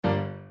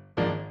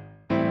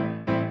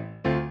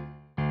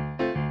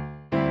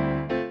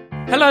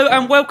Hello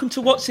and welcome to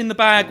What's in the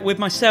Bag with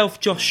myself,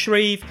 Josh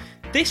Shreve.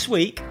 This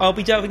week I'll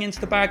be delving into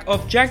the bag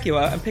of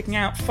Jaguar and picking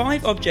out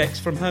 5 objects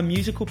from her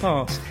musical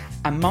past.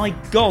 And my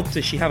God,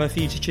 does she have a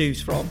few to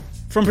choose from.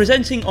 From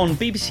presenting on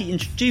BBC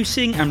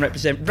Introducing and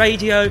Represent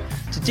Radio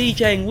to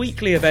DJing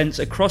weekly events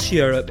across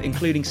Europe,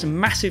 including some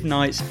massive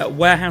nights at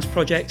Warehouse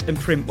Project and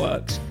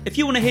Printworks. If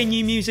you want to hear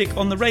new music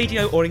on the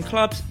radio or in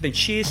clubs, then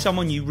she is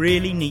someone you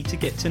really need to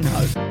get to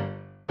know.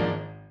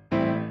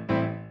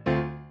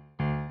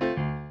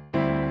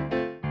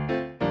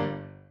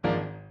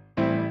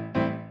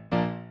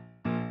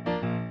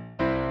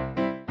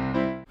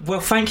 Well,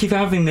 thank you for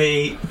having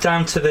me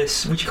down to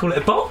this, would you call it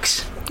a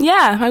box?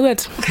 Yeah, I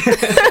would.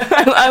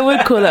 I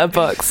would call it a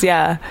box,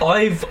 yeah.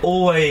 I've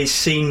always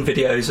seen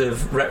videos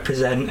of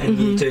Represent and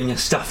you doing your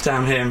stuff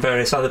down here and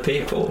various other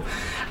people.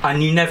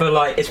 And you never,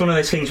 it's one of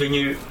those things when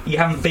you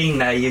haven't been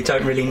there, you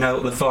don't really know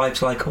what the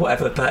vibe's like or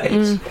whatever, but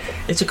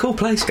it's a cool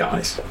place,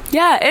 guys.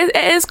 Yeah, it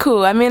is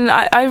cool. I mean,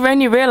 I've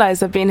only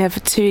realised I've been here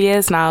for 2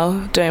 years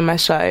now doing my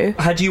show.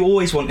 Had you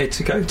always wanted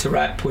to go to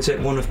Rep? Was it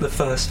one of the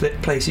first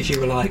places you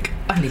were like,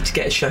 I need to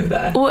get a show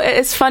there? Well,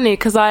 it's funny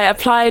because I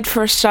applied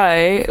for a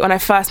show when I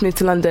first moved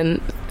to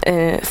London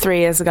 3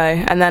 years ago,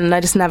 and then I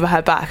just never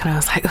heard back, and I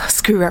was like, oh,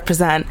 screw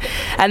Represent.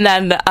 And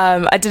then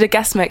I did a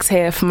guest mix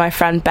here for my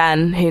friend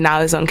Ben, who now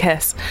is on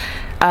Kiss,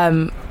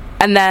 and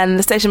then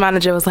the station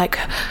manager was like,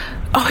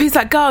 oh, who's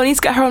that girl? I need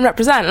to get her on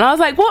Represent. And I was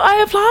like, what?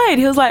 I applied.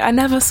 He was like, I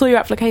never saw your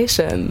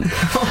application.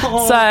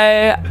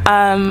 So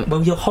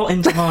well, you're hot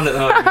in demand at the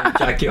moment,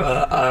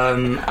 Jaguar.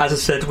 As I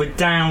said, we're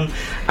down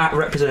at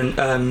Represent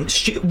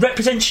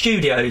Represent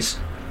Studios.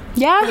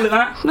 Yeah, call it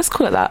that. Let's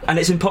call it that. And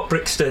it's in Pop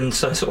Brixton,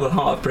 so sort of the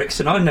heart of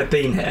Brixton. I've never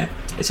been here.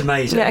 It's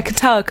amazing. Yeah, I could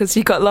tell because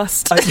you got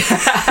lost.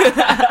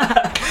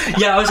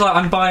 Yeah, I was like,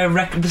 I'm by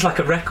there's like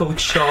a record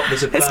shop.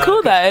 There's a. It's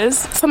cool though. There's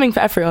something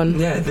for everyone.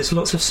 Yeah, there's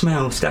lots of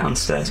smells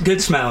downstairs.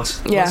 Good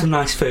smells. Yeah. Lots of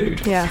nice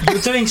food. Yeah.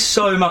 You're doing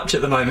so much at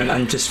the moment,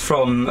 and just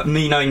from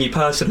me knowing you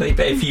personally,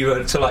 but if you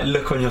were to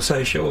look on your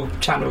social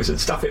channels and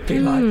stuff, it'd be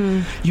like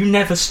you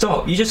never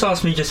stop. You just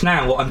asked me just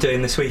now what I'm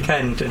doing this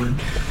weekend,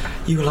 and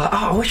you were like,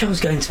 oh, I wish I was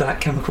going to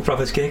that Chemical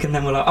Brothers gig, and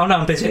then we're like, oh no,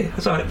 I'm busy. I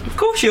was like, of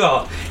course you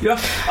are. You're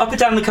up and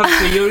down the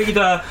country. You're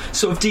either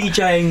sort of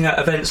DJing at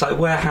events like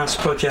Warehouse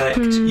Project,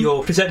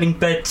 you're presenting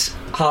Beds,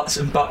 Hearts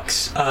and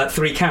Bucks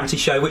 3 County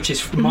show, which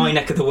is my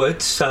neck of the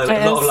woods, so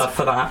a lot of love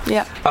for that.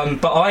 Yeah.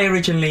 But I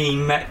originally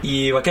met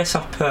you, I guess,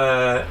 up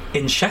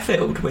in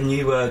Sheffield when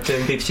you were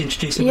doing BBC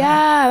Introducing.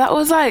 Yeah, that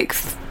was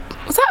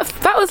was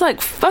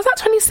that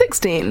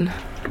 2016?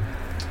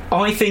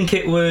 I think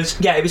it was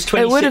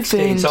 2016. It would have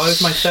been. So I was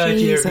my third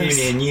year of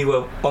uni and you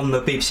were on the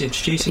BBC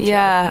Introducing.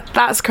 Yeah,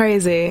 that's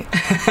crazy.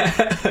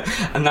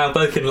 And now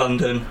both in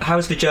London.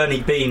 How's the journey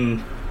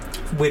been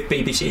with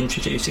BBC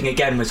Introducing?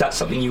 Again, was that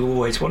something you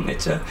always wanted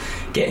to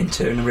get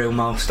into and a real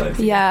milestone?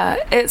 Yeah,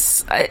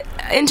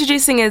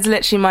 Introducing is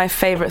literally my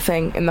favourite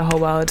thing in the whole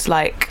world.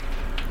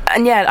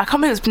 And yeah, I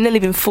can't believe it's nearly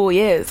been 4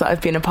 years that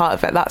I've been a part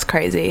of it. That's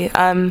crazy.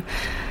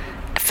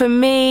 For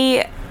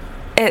me,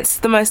 it's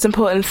the most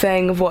important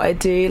thing of what I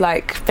do,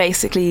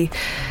 basically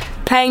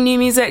playing new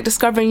music,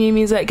 discovering new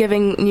music,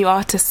 giving new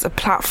artists a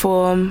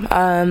platform,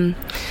 and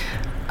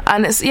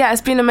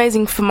it's been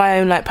amazing for my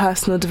own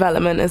personal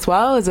development as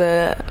well, as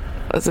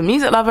a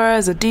music lover,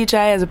 as a DJ,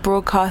 as a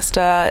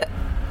broadcaster.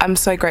 I'm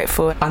so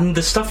grateful. And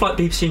the stuff like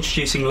BBC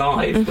Introducing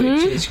Live,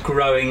 which is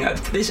growing,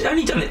 it's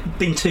only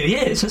been 2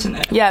 years, hasn't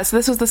it? Yeah, so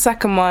this was the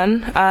second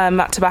one,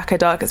 at Tobacco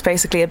Dark. It's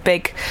basically a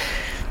big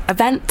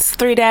event,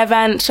 3-day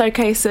event,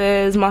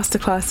 showcases,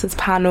 masterclasses,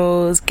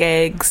 panels,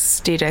 gigs,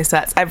 DJ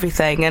sets,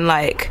 everything. And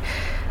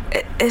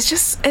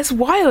it's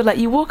wild.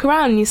 You walk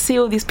around and you see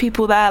all these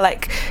people there,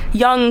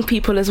 young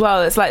people as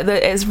well. It's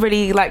it's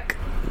really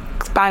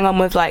bang on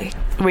with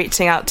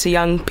reaching out to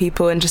young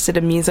people interested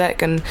in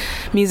music and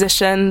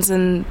musicians,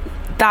 and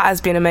that has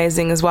been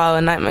amazing as well,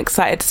 and I'm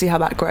excited to see how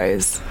that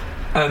grows.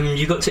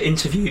 You got to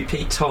interview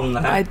Pete Tong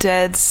there. I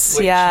did, which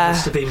yeah.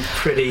 Must have been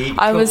pretty cool.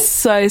 I was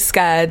so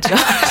scared.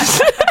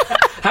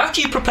 How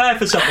do you prepare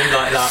for something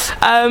like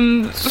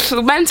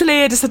that?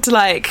 Mentally, I just had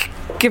to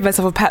give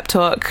myself a pep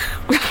talk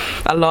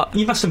a lot.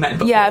 You must have met him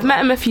before. Yeah, I've met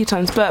him a few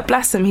times, but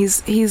bless him,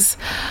 he's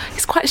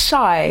quite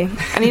shy,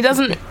 and he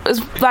doesn't.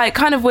 It's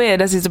kind of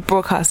weird as he's a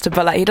broadcaster,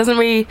 but he doesn't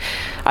really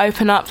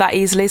open up that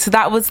easily. So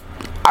I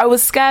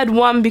was scared,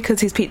 one,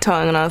 because he's Pete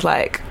Tong, and I was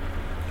like,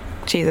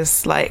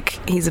 Jesus,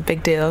 he's a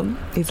big deal,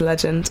 he's a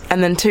legend.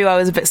 And then 2, I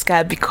was a bit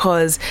scared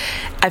because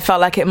I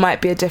felt like it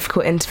might be a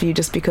difficult interview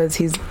just because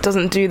he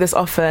doesn't do this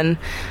often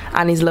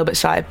and he's a little bit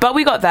shy, but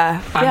we got there.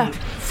 And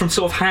from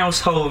sort of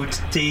household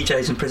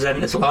DJs and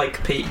presenters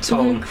like Pete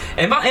Tong,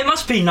 it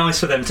must be nice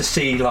for them to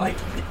see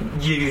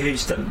you,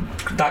 who's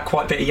that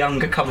quite a bit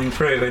younger, coming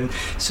through, and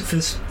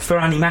for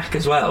Annie Mac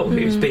as well,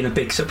 who's been a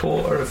big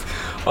supporter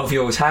of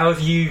yours. How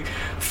have you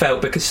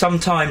felt? Because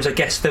sometimes I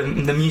guess the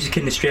music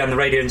industry and the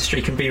radio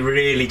industry can be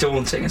really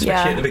daunting,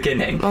 especially at the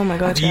beginning. Oh my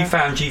God. Have you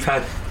found you've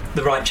had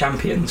the right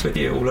champions with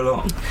you all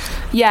along?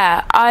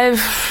 Yeah, I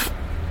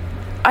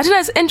don't know,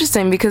 it's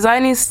interesting because I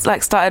only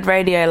started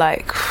radio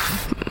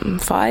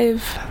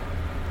 5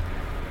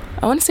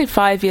 I want to say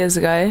 5 years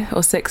ago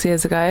or 6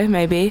 years ago,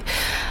 maybe.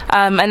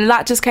 And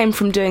that just came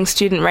from doing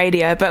student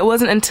radio. But it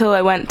wasn't until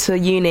I went to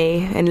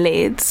uni in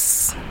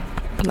Leeds,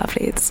 love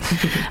Leeds,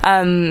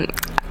 and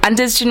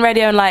did student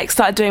radio and like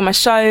started doing my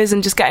shows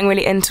and just getting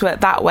really into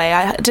it that way.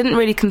 I didn't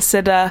really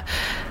consider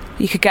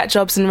you could get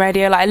jobs in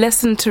radio. Like I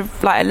listened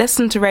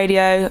to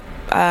radio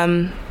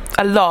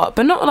a lot,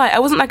 but not like I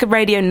wasn't like a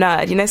radio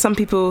nerd. You know, some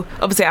people,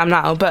 obviously I'm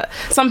now, but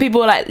some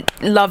people like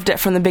loved it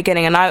from the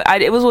beginning, and I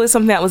it was always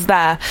something that was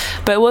there.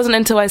 But it wasn't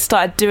until I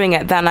started doing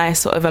it then I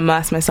sort of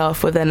immersed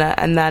myself within it,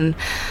 and then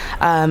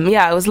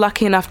I was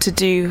lucky enough to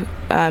do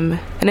an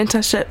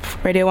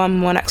internship, Radio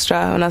 1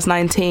 Extra, when I was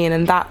 19,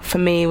 and that for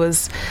me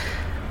was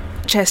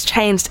just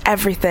changed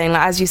everything.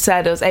 Like as you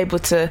said, I was able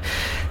to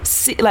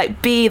see,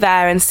 like, be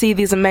there and see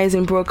these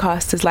amazing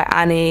broadcasters like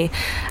Annie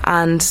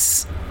and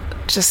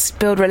just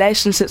build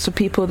relationships with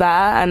people there,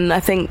 and I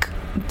think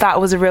that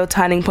was a real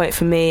turning point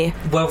for me.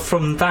 Well,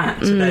 from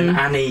that to then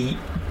Annie,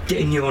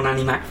 getting you on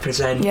Annie Mac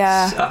Presents,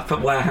 up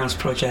at Warehouse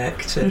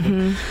Project,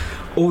 and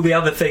all the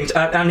other things.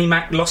 Annie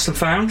Mac Lost and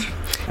Found?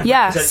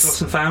 Yes.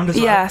 Lost and Found as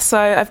well? Yeah,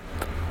 so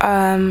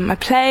I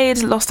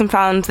played Lost and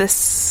Found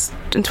this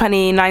in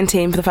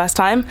 2019 for the first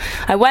time.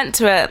 I went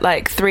to it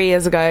like 3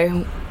 years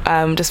ago,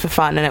 just for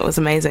fun, and it was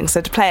amazing.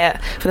 So to play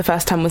it for the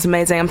first time was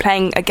amazing. I'm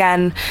playing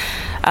again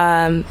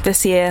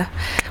this year,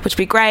 which would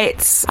be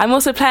great. I'm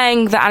also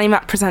playing the Annie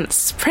Mac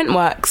Presents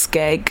Printworks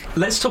gig.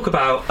 Let's talk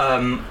about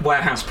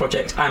Warehouse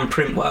Project and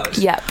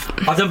Printworks. Yep.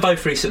 I've done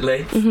both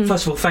recently.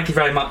 First of all, thank you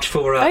very much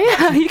for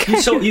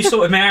you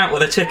sorted me out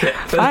with a ticket.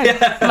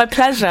 My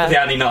pleasure. For the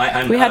Annie night,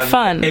 and we had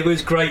fun. It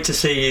was great to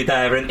see you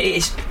there, and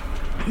it's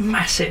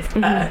massive.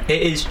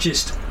 It is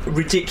just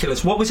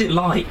ridiculous. What was it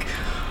like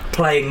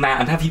playing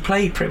that, and have you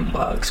played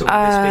Printworks, or would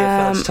this be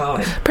a first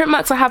time?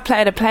 Printworks I have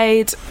played. I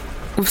played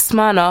with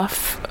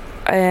Smirnoff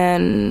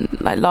in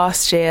like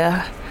last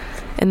year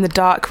in the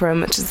dark room,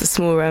 which is the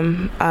small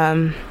room.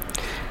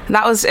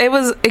 It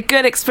was a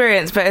good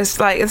experience, but it's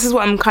like this is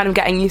what I'm kind of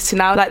getting used to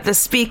now. Like the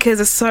speakers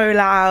are so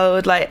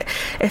loud, like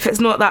if it's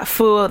not that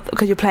full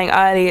because you're playing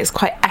early, it's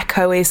quite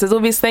echoey. So there's all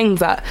these things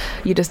that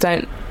you just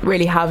don't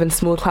really have in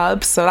small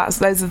clubs. So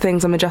those are the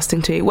things I'm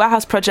adjusting to.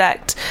 Warehouse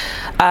Project,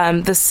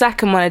 the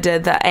second one I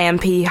did, the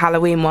AMP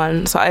Halloween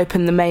one, so I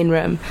opened the main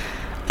room,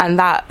 and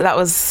that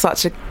was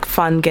such a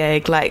fun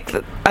gig. Like,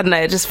 I don't know,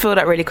 it just filled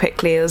up really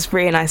quickly. It was a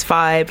really nice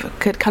vibe.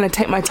 Could kind of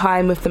take my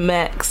time with the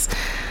mix.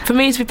 For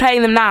me to be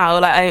playing them now,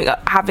 like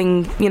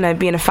having,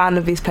 being a fan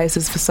of these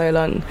places for so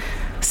long,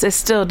 it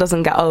still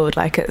doesn't get old.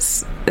 Like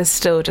it's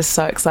still just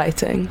so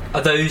exciting.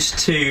 Are those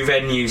two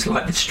venues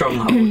like the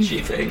strongholds, do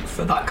you think,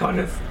 for that kind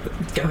of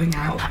going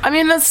out? I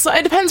mean,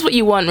 it depends what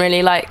you want,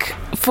 really. Like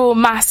for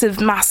massive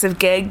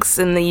gigs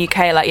in the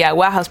UK, like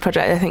Warehouse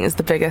Project I think is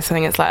the biggest. I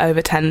think it's like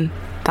over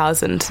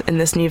 10,000 in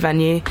this new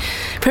venue.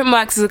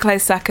 Printworks is a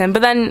close second,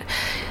 but then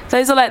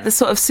those are like the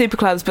sort of super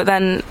clubs. But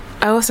then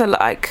I also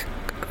like,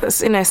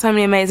 so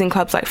many amazing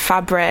clubs like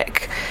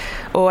Fabric,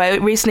 or I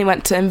recently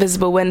went to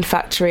Invisible Wind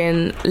Factory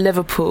in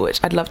Liverpool, which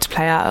I'd love to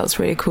play at. It was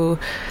really cool.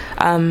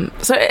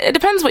 So it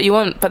depends what you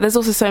want, but there's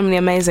also so many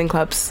amazing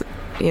clubs,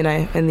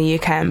 in the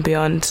UK and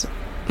beyond.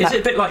 Is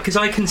it a bit like, because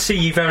I can see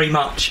you very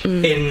much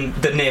in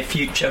the near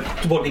future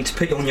wanting to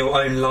put on your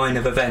own line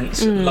of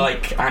events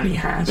like Annie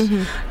has.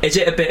 Is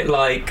it a bit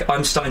like,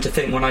 I'm starting to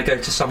think when I go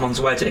to someone's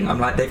wedding, I'm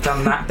like, they've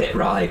done that bit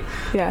right,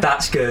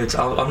 that's good,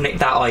 I'll nick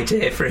that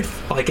idea for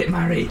if I get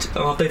married.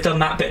 Oh, they've done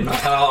that bit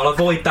right, I'll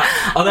avoid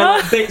that. Are there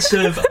like bits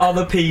of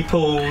other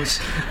people's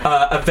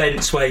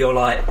events where you're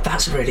like,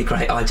 that's a really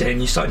great idea, and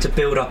you're starting to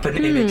build up an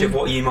image of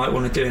what you might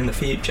want to do in the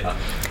future?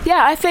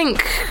 Yeah, I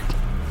think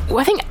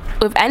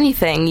with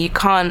anything, you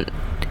can't,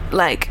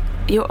 like,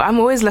 I'm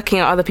always looking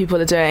at other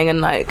people are doing, and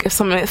like if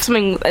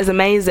something is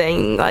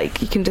amazing,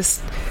 like you can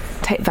just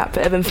take that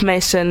bit of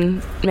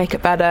information, make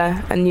it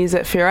better, and use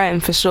it for your own,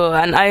 for sure.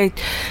 And I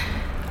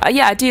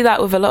do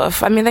that with a lot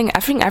of. I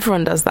think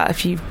everyone does that.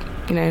 If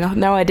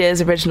no idea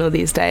is original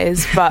these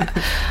days, but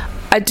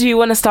I do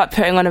want to start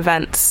putting on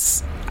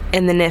events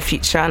in the near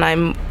future, and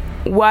I'm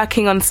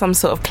working on some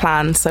sort of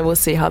plan, so we'll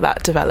see how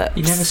that develops.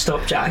 You never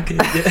stop, Jack.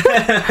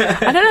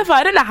 I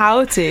don't know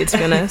how to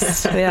be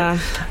honest. Yeah.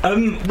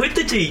 With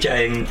the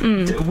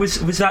DJing,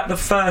 was that the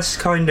first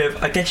kind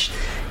of, I guess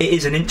it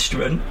is an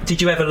instrument.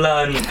 Did you ever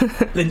learn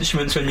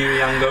instruments when you were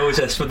younger, or was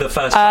this for the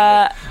first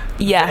time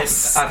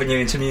yes, avenue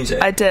into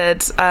music? I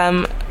did.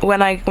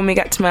 When we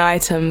get to my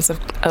items,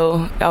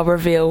 I'll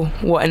reveal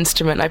what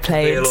instrument I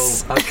played.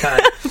 Okay.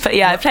 But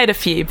I played a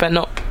few, but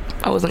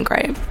I wasn't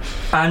great.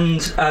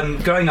 And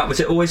growing up, was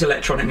it always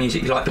electronic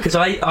music you liked? Because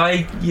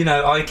I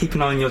keep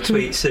an eye on your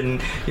tweets and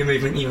your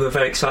movement. You were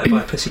very excited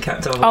by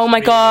Pussycat Dolls. Oh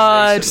my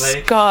God,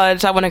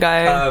 I want to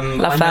go.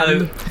 Love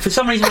them. For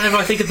some reason, whenever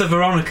I think of the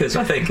Veronicas,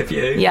 I think of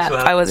you. Yeah, as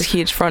well. I was a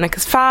huge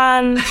Veronicas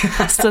fan.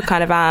 Still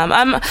kind of am.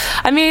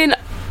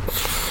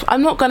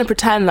 I'm not going to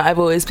pretend that I've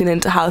always been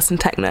into house and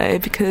techno,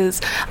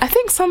 because I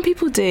think some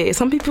people do.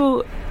 Some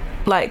people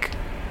like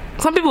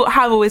some people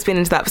have always been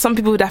into that, but some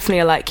people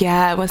definitely are like,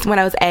 yeah, when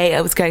I was 8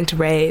 I was going to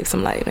raves.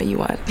 I'm like, no, you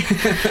weren't.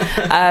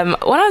 When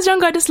I was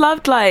younger, I just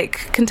loved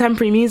like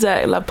contemporary music,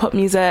 I loved pop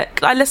music.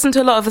 I listened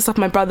to a lot of the stuff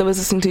my brother was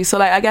listening to, so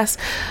like I guess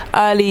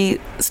early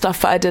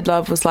stuff that I did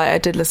love was like I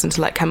did listen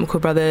to like Chemical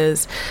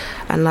Brothers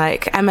and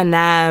like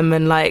Eminem,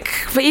 and like,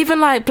 but even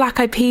like Black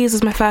Eyed Peas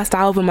was my first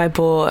album I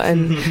bought,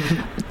 and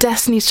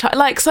Destiny's Child,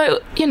 like, so,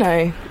 you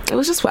know, it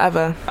was just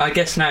whatever. I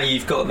guess now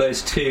you've got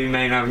those two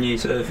main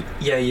avenues of,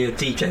 yeah, you're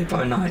DJ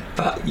by night,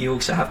 but you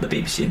also have the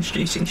BBC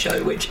Introducing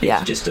show, which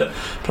is just a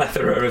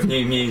plethora of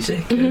new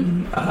music.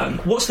 Mm-hmm. And,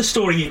 what's the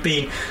story you've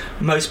been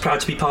most proud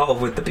to be part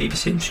of with the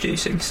BBC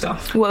Introducing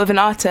stuff? What, with an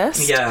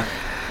artist? Yeah.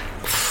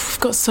 I've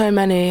got so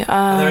many.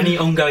 Are there any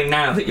ongoing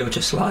now that you're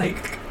just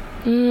like,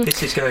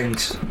 this is going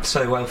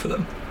so well for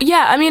them?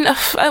 Yeah, I mean,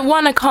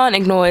 one I can't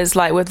ignore is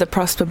like with the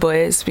Prosper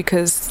Boys,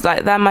 because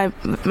like they're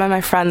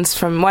my friends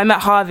from, well, I met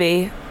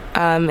Harvey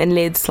in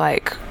Leeds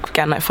like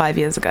 5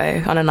 years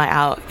ago on a night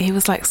out. He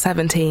was like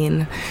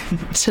 17.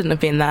 Shouldn't have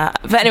been that,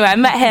 but anyway, I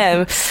met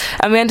him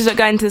and we ended up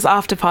going to this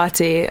after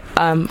party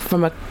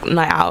from a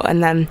night out,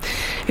 and then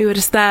we were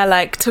just there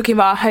like talking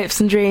about our hopes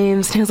and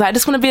dreams, and he was like, I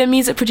just want to be a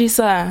music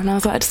producer, and I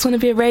was like, I just want to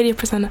be a radio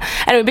presenter.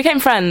 Anyway, we became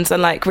friends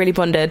and like really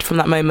bonded from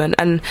that moment.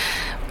 And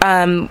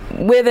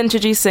with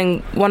Introducing,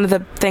 one of the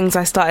things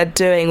I started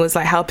doing was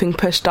like helping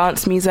push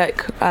dance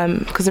music,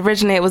 because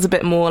originally it was a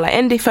bit more like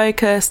indie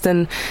focused,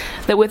 and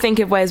that we're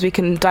thinking of ways we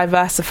can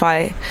diversify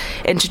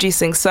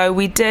Introducing. So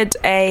we did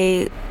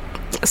a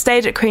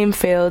stage at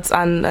Creamfields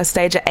and a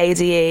stage at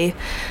ADE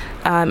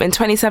in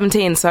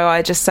 2017. So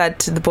I just said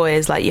to the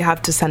boys, like, you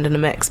have to send in a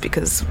mix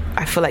because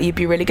I feel like you'd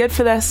be really good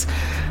for this.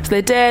 So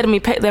they did, and we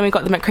picked them. We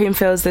got them at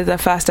Creamfields. They did their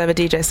first ever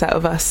DJ set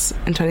with us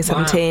in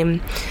 2017.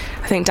 Wow.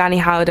 I think Danny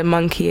Howard and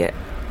Monkey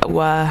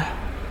were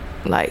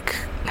like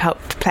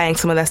helped playing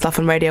some of their stuff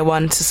on Radio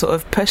 1 to sort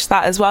of push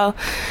that as well.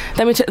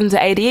 Then we took them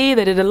to ADE.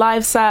 They did a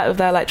live set of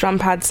their like drum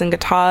pads and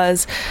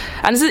guitars,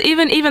 and this is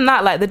even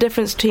that, like the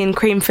difference between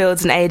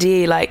Creamfields and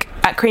ADE, like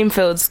at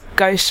Creamfields,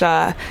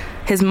 Gosha,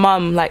 his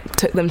mum like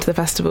took them to the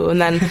festival,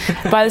 and then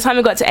by the time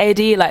we got to AD,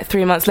 like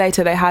 3 months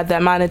later, they had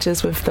their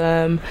managers with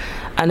them,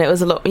 and it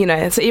was a lot, you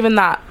know, so even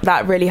that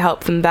really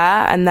helped them there.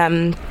 And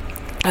then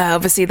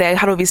obviously they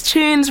had all these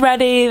tunes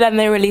ready. Then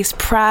they released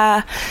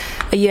Prayer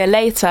a year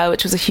later,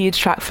 which was a huge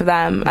track for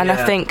them. And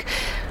I think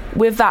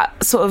with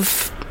that sort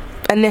of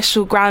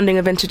initial grounding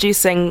of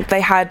Introducing,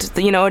 they had,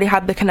 you know, already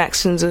had the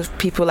connections of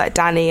people like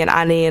Danny and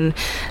Annie, and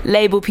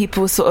label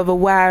people sort of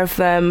aware of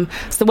them.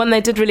 So when they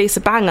did release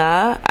a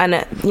banger and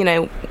it, you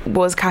know,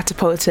 was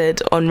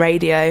catapulted on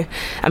radio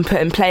and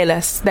put in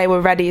playlists, they were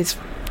ready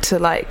to,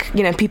 like,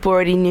 you know, people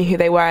already knew who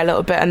they were a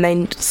little bit, and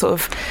they sort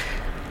of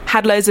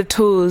had loads of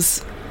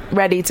tools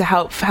ready to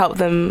help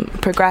them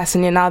progress.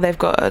 And, you know, now they've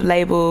got a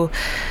label,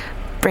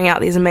 bring out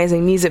these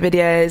amazing music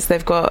videos.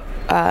 They've got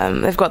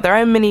their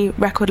own mini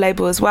record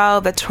label as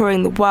well. They're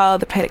touring the world.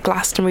 They played at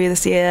Glastonbury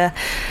this year.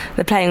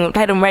 They're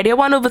played on Radio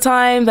 1 all the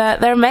time.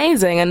 They're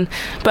amazing.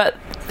 But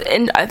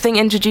I think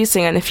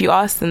Introducing, and if you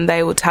ask them,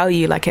 they will tell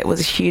you like it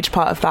was a huge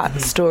part of that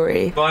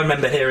story. I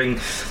remember hearing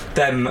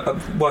them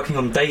working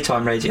on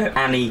daytime radio,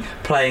 Annie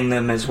playing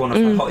them as one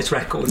of her hottest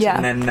records,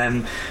 and then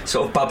them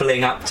sort of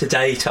bubbling up to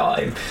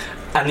daytime.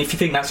 And if you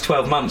think that's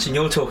 12 months, and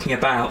you're talking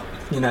about,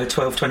 you know,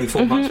 12,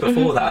 24 months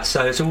before that,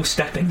 so it's all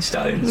stepping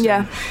stones.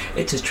 Yeah.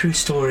 It's a true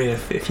story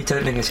if you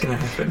don't think it's going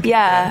to happen.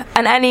 Yeah,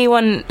 and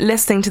anyone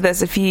listening to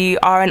this, if you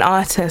are an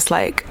artist,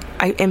 like,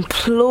 I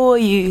implore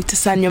you to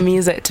send your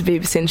music to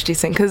BBC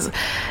Introducing, because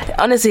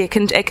honestly, it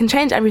can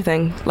change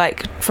everything.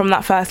 Like, from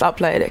that first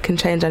upload, it can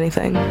change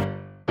anything.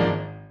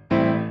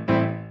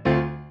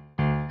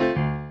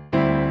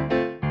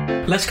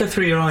 Let's go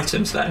through your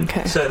items then.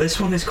 Okay. So this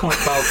one is quite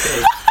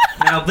bulky.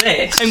 Now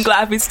this... I'm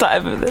glad we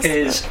started with this.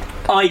 ...is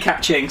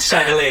eye-catching, to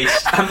say the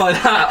least. And by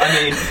that,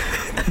 I mean,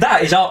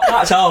 that's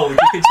old. You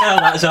can tell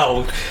that's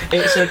old.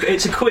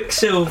 It's a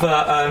Quicksilver,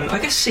 I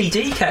guess,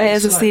 CD case. It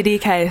is a CD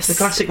case. The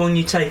classic one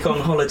you take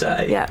on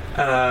holiday. Yeah.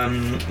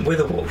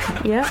 With a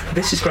Walkman. Yeah.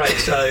 This is great.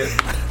 So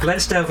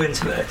let's delve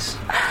into this.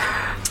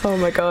 Oh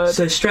my god.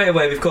 So straight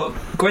away we've got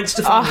Gwen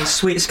Stefani's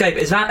Sweet Escape.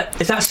 Is that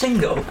a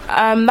single?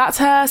 That's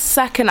her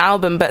second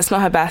album, but it's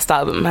not her best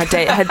album.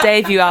 Her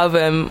debut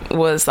album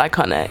was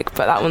iconic,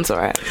 but that one's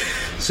alright.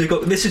 So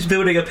this is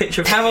building a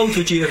picture of how old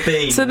would you have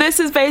been? So this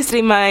is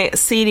basically my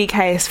CD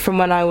case from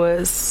when I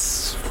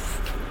was,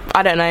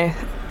 I don't know,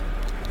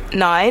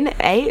 9,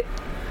 8.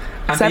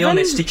 And 7? be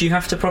honest, did you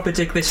have to proper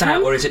dig this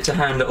out, or is it to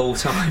hand at all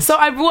times? So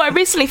I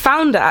recently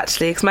found it,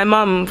 actually, because my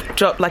mum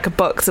dropped like a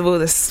box of all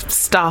this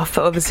stuff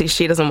that obviously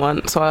she doesn't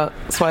want. So I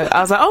was like,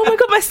 oh my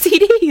god, my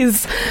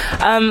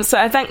CDs. So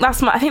I think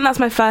that's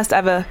my first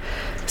ever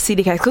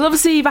CD case, because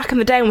obviously back in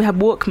the day when we had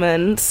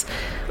Walkmans,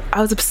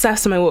 I was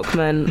obsessed with my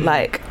Walkman.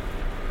 Like,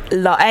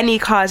 any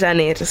car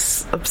journey,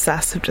 just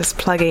obsessed with just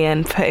plugging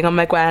in, putting on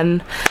my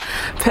Gwen,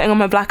 putting on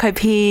my Black Eyed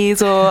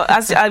Peas, or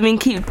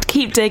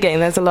keep digging.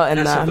 There's a lot in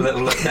there. Let's have a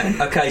little look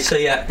then. Okay, so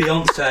yeah,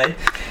 Beyonce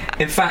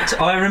In fact,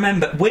 I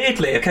remember,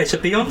 weirdly, okay, so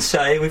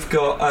Beyonce, we've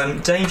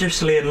got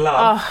Dangerously in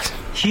Love,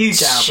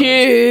 huge album.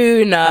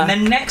 Tuna. And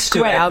then next to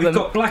Great it, album. we've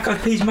got Black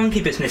Eyed Peas Monkey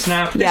Business.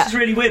 Now, this is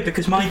really weird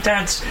because my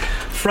dad's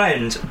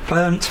friend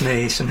burnt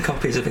me some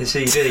copies of his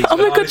CDs Oh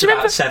my when I God, was do you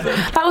about remember? 7.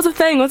 That was a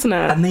thing, wasn't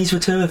it? And these were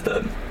 2 of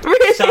them.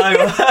 Really? So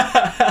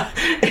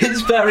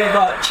it's very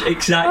much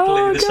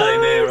exactly the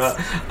same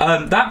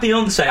era. That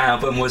Beyonce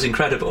album was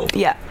incredible.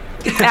 Yeah.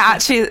 It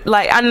actually,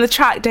 like, and the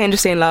track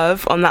Dangerously in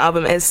Love on that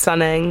album is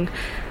stunning.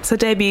 So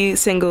debut,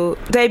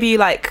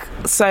 like,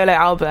 solo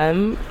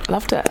album,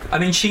 loved it. I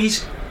mean,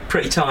 she's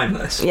pretty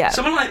timeless. Yeah.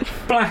 Someone like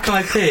Black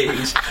Eyed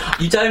Peas,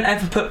 you don't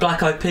ever put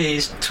Black Eyed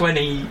Peas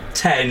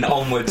 2010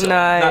 onwards. No.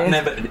 That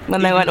never.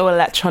 When they went all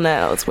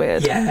electronic, it was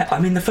weird. Yeah, I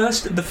mean the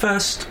first.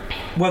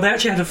 Well, they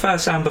actually had a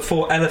first sound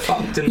before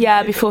Elephunk, didn't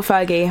Yeah, they? before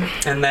Fergie.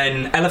 And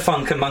then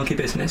Elephunk and Monkey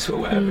Business were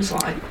where it was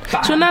like.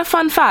 Bam. Do you know a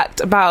fun fact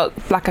about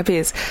Black Eyed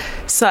Peas?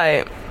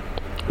 So,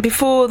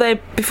 before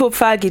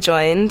Fergie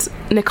joined,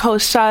 Nicole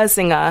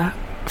Scherzinger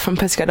from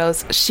Pussycat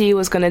Dolls, she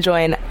was going to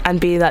join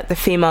and be like the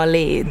female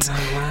lead. No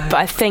way. But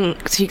I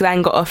think she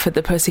then got offered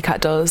the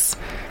Pussycat Dolls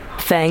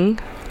thing.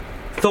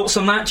 Thoughts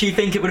on that? Do you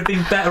think it would have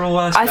been better or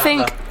worse? I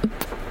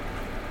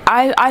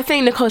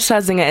think Nicole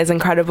Scherzinger is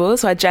incredible,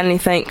 so I genuinely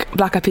think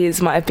Black Eyed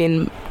Peas might have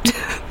been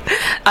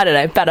I don't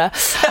know, better.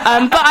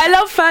 But I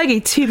love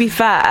Fergie, to be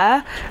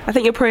fair. I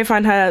think you'll probably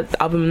find her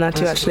album in there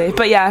too, actually.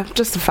 But yeah,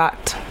 just a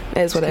fact. It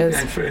is what it is.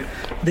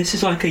 This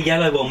is like a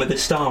yellow one with a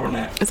star on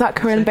it. Is that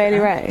Corinne Bailey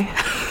Rae?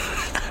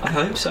 I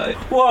hope so.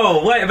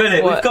 Whoa, wait a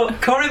minute. What? We've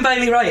got Corinne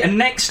Bailey Rae, and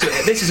next to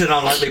it, this is an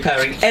unlikely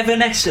pairing,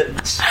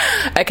 Evanescence.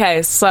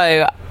 Okay,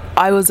 so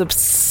I was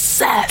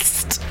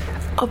obsessed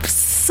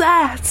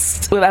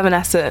with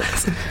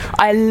Evanescence.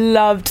 I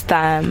loved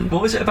them.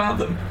 What was it about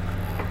them?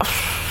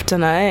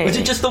 Don't know. Was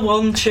it just the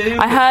one tune?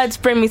 I heard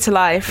Bring Me to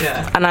Life,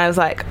 Yeah. and I was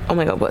like, oh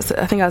my god, what's it?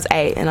 I think I was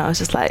 8, and I was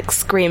just like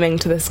screaming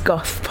to this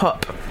goth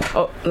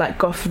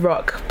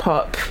rock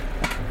pop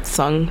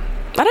song.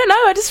 I don't know,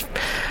 I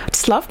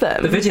just loved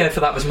them. The video for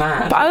that was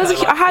mad. But I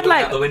had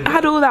falling out the I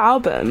had all the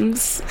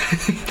albums,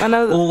 and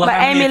I was All like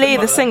how many Amy of them Lee,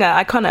 were the there? singer,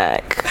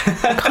 iconic.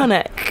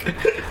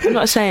 I'm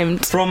not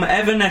ashamed. From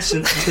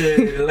Evanescence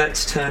to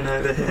Let's Turn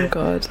Over Here. Oh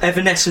god.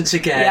 Evanescence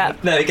again. Yeah.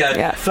 There we go.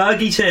 Yeah.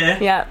 Fergie's here.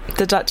 Yeah,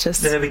 the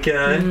Duchess. There we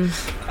go.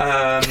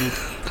 I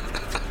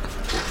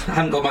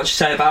haven't got much to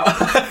say about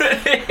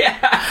her.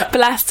 Yeah.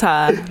 Bless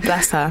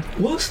her.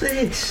 What's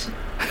this?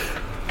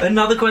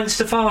 Another Gwen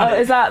Stefani.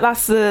 Oh,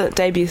 that's the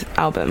debut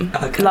album.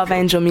 Okay. Love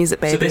Angel Music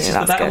Baby. So this is the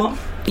that's better good. one?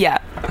 Yeah.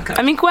 Okay.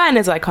 I mean, Gwen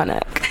is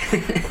iconic.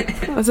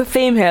 There's a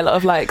theme here, a lot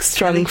of like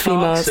strong Kelly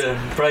females.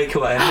 Clarkson,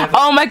 Breakaway.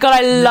 Oh my god,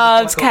 I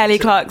loved quite got Kelly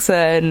into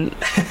Clarkson.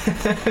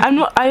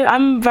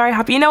 I'm very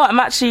happy. You know what?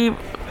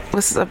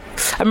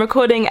 I'm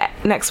recording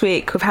next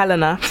week with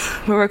Helena.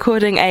 We're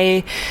recording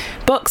a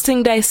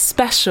Boxing Day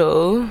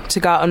special to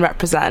go out and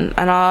represent,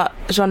 and our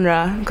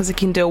genre, because we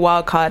can do a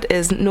wild card,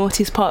 is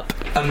noughties pop.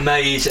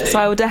 Amazing. So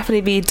I will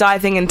definitely be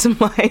diving into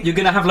my. You're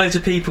going to have loads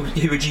of people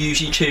who would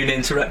usually tune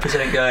in to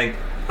represent going,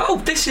 oh,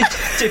 this is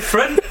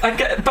different,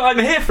 but I'm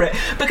here for it.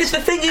 Because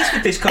the thing is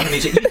with this kind of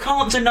music, you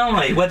can't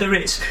deny whether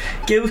it's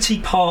guilty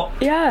pop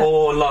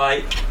or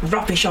like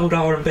rubbish old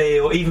R&B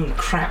or even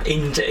crap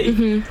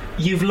indie.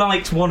 You've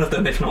liked one of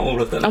them, if not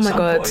all of them. Oh my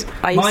god, point.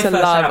 I used My to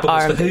first love album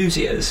was R&B. The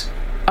Hoosiers.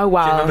 Oh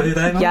wow! Do you remember who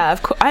they were? Yeah,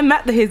 of course. I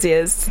met the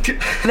Hoosiers.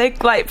 They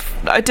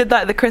I did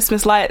like the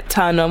Christmas light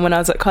turn on when I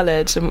was at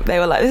college, and they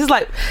were like, this is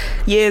like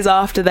years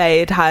after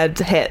they'd had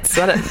hits.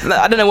 I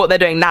don't know what they're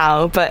doing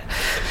now, but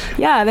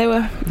yeah, they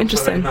were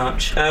interesting. Very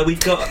much.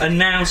 We've got a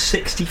Now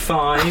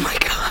 65. Oh my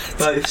god!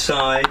 Both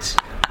sides.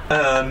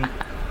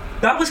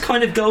 That was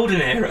kind of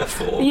golden era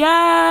for.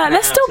 Yeah,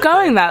 they're still to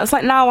going. think. That it's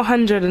like now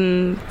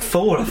 104.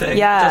 4, I think.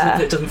 Yeah.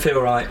 It doesn't feel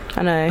right.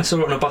 I know. I saw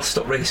it on a bus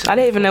stop recently. I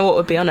don't even know what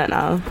would be on it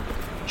now.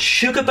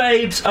 Sugar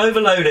Babes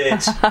Overloaded.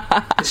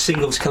 The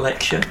singles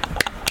collection.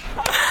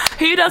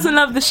 Who doesn't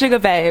love the Sugar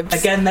Babes?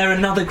 Again, they're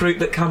another group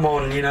that come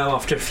on,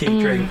 after a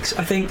few drinks.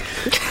 I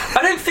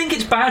don't think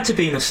it's bad to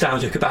be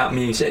nostalgic about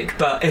music,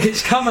 but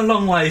it's come a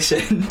long way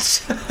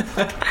since.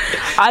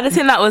 I just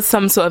think that was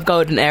some sort of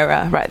golden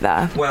era right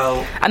there.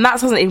 Well, and that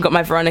hasn't even got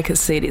my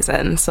Veronica's CDs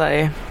in,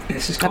 so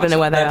this is I don't know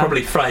where they they're are.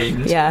 probably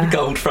framed. Yeah.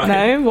 Gold frame.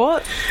 No,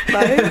 what?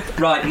 No.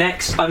 Right,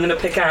 next I'm going to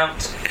pick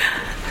out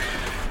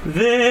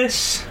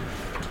this,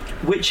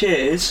 which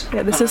is...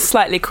 Yeah, this is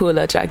slightly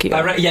cooler,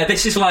 Jaguar.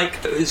 This is like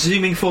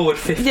zooming forward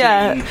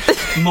 15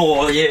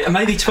 more,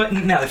 maybe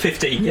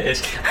 15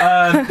 years.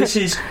 This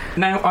is...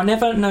 Now, I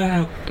never know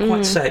how quite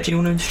to say it. Do you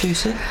want to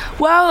introduce it?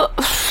 Well,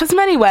 there's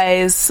many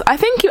ways. I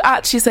think you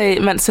actually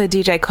meant to say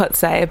DJ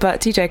Kotze, but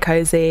DJ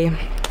Cozy,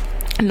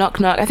 Knock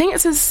Knock. I think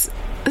it's his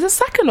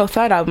second or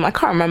third album. I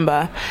can't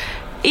remember.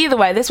 Either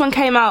way, this one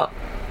came out...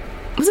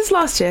 Was this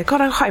last year?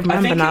 God, I can't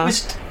remember now. I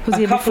think it was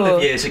a couple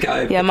of years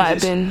ago. Yeah, it might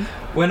have been.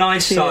 When I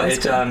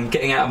started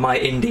getting out of my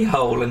indie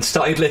hole and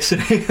started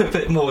listening a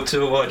bit more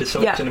to a wider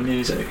selection of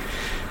music.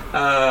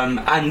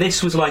 And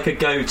this was like a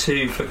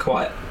go-to for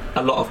quite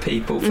a lot of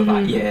people for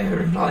that year.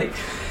 And like,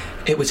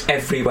 it was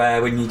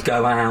everywhere when you'd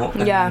go out,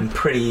 and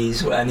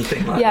prees or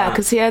anything like that. Yeah,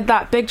 because he had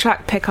that big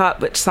track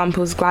Pickup, which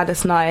samples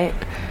Gladys Knight,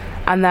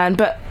 and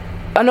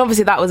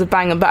obviously that was a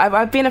banger, but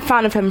I've been a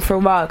fan of him for a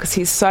while because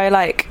he's so,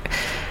 like,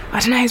 I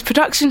don't know, his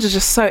productions are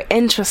just so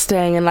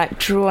interesting and, like,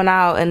 drawn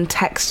out and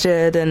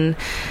textured and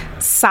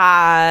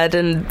sad,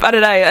 and I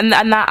don't know, and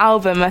that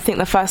album, I think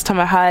the first time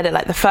I heard it,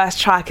 like, the first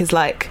track is,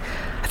 like,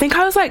 I think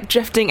I was, like,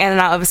 drifting in and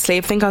out of a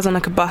sleep. I think I was on,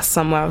 like, a bus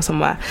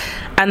somewhere,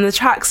 and the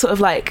track sort of,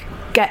 like,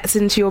 gets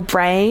into your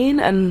brain,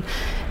 and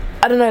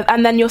I don't know,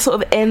 and then you're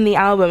sort of in the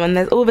album, and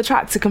there's all the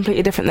tracks are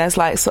completely different. There's,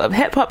 like, sort of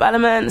hip-hop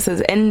elements,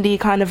 there's indie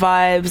kind of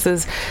vibes,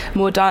 there's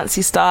more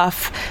dancey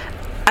stuff,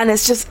 and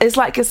it's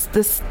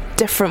this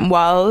different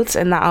world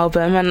in that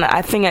album, and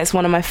I think it's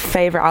one of my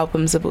favourite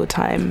albums of all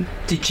time.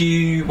 Did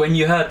you, when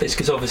you heard this,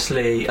 because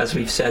obviously, as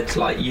we've said,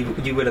 like,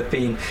 you would have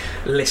been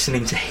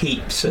listening to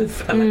heaps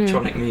of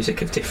electronic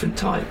music of different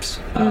types,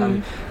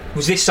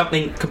 was this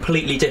something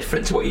completely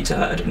different to what you'd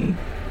heard, and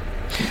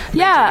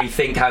yeah,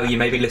 rethink how you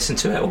maybe listen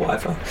to it or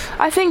whatever?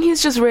 I think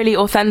he's just really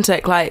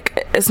authentic.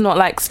 Like, it's not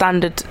like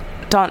standard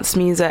dance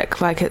music,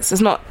 like it's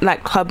not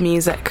like club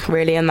music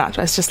really, and that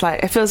it's just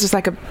like, it feels just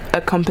like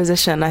a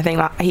composition. I think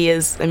that he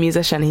is a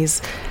musician.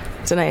 He's,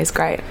 I don't know, he's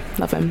great.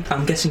 Love him.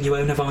 I'm guessing you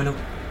own a vinyl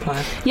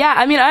player? Yeah,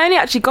 I mean, I only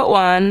actually got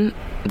one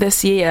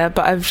this year,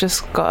 but I've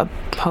just got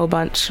a whole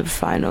bunch of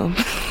vinyl.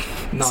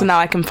 Nice. So now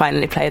I can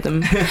finally play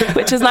them,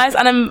 which is nice.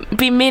 And I'm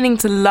been meaning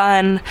to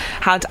learn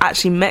how to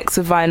actually mix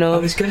with vinyl. I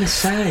was going to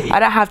say, I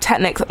don't have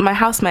techniques. My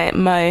housemate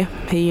Mo,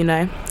 who you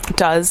know,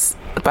 does,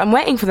 but I'm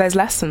waiting for those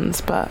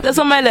lessons. But that's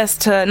on my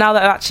list to, now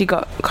that I've actually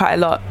got quite a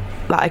lot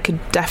that I could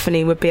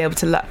definitely would be able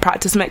to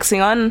practice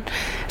mixing on.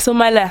 It's on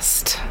my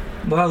list.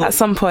 Well, at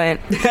some point.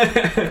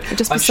 It'd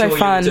just be so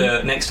fun. You'll do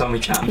it next time we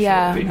chat.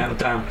 Yeah. It'll be nailed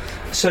down.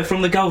 So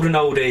from the golden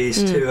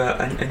oldies to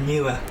a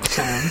newer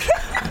sound.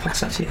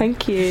 That's actually,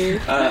 thank you.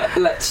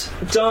 Let's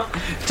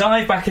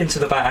dive back into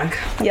the bag.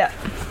 Yeah.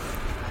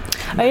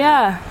 Oh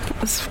yeah,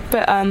 it's a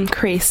bit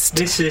creased.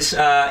 This is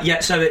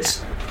so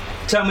it's.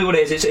 Tell me what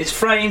it is. It's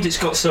framed. It's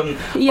got some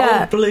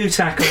old blue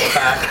tack on the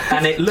back,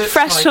 and it looks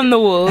fresh like, from the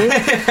wall.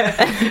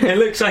 It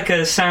looks like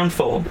a sound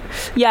form.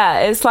 Yeah,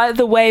 it's like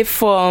the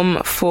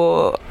waveform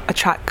for a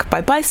track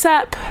by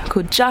Bicep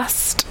called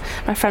Just.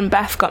 My friend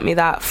Beth got me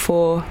that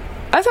for.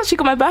 It's actually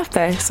got my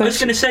birthday. So I was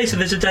going to say, so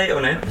there's a date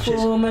on it.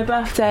 For my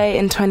birthday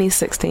in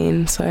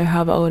 2016. So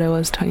however old I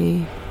was,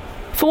 20.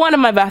 For one of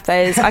my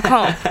birthdays, I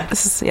can't.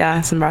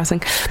 It's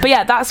embarrassing. But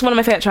yeah, that's one of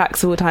my favourite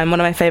tracks of all time.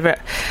 One of my favourite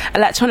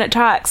electronic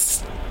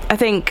tracks. I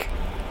think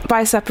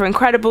Bicep are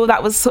incredible.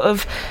 That was sort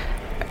of,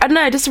 I don't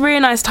know, just a really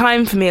nice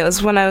time for me. It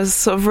was when I was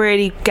sort of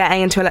really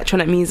getting into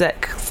electronic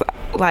music,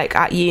 like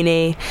at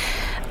uni.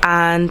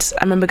 And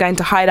I remember going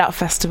to Hideout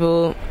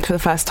Festival for the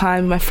first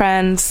time with my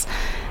friends.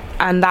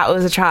 And that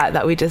was a track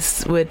that we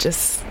just would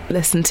just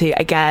listen to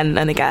again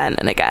and again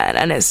and again.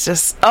 And it's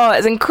just,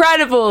 it's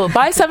incredible.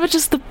 Bicep are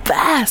just the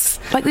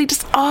best. Like, they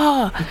just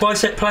are.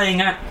 Bicep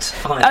playing at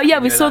Hideout? Oh, yeah,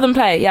 we saw them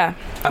play, yeah.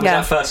 And was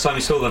that the first time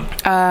you saw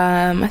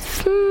them?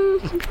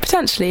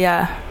 Potentially,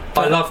 yeah.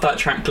 I love that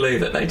track Glue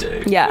that they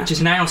do. Yeah. Which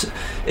is now,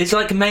 it's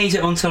like made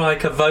it onto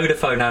like a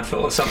Vodafone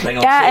advert or something.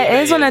 On yeah, TV.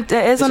 it is on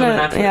an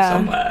advert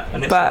somewhere.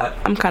 And it's but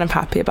like, I'm kind of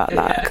happy about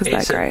that because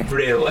they're great. It's a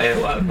real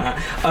earworm,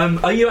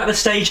 that. Are you at the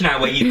stage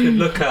now where you could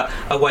look at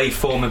a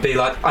waveform and be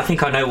like, I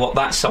think I know what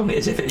that song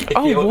is, if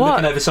you're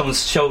looking over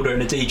someone's shoulder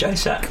in a DJ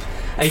set?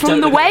 From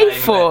the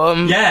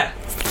waveform? Yeah.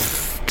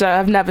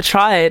 I've never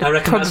tried. I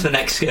reckon that's the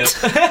next skill.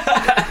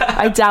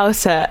 I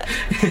doubt it.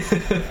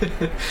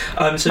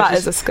 So that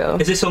is a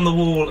skill. Is this on the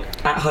wall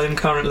at home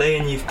currently,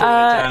 and you've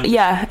brought it down?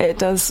 Yeah, it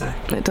does. No.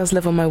 It does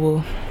live on my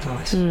wall.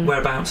 Nice.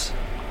 Whereabouts?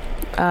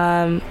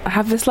 I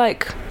have this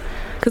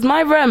because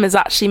my room is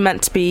actually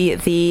meant to be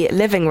the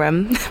living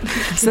room.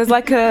 So there's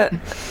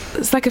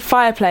it's like a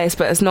fireplace,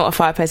 but it's not a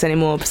fireplace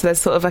anymore. So there's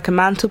sort of like a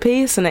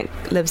mantelpiece, and it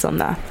lives on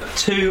there.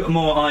 2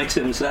 more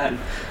items then.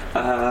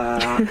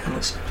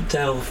 Let's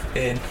delve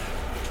in.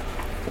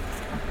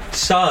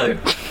 So,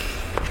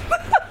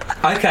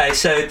 okay,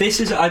 so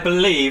this is, I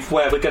believe,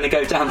 where we're going to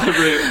go down the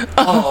route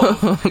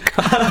of...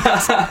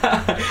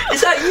 God.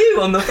 Is that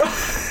you on the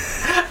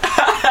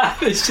front?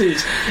 This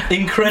is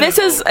incredible. This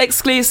is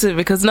exclusive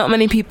because not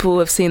many people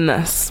have seen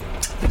this.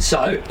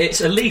 So, it's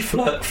a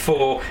leaflet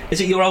for...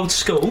 Is it your old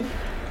school?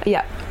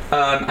 Yeah.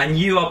 And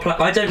you are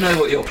I don't know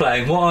what you're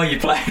playing. What are you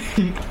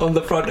playing on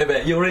the front of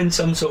it? You're in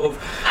some sort of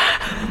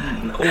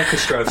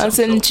orchestra of some I was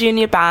in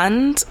junior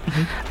band.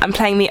 Mm-hmm. I'm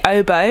playing the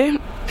oboe.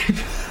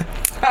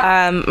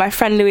 My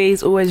friend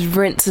Louise always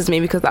rinses me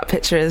because that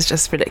picture is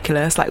just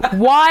ridiculous. Like,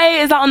 why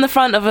is that on the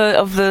front of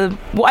the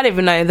I don't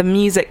even know, the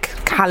music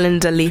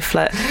calendar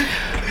leaflet?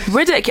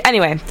 Ridiculous.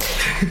 Anyway,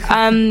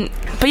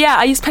 but yeah,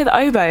 I used to play the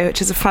oboe,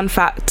 which is a fun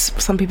fact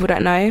some people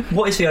don't know.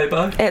 What is the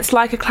oboe? It's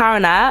like a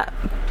clarinet,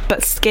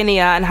 but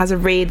skinnier and has a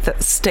reed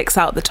that sticks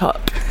out the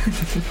top.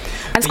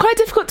 And it's quite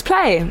difficult to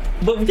play.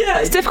 Well, yeah,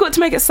 it's difficult to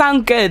make it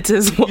sound good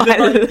as well.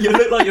 You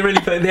look like you're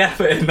really putting the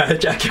effort in there,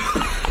 Jack.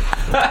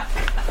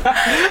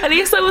 At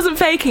least I wasn't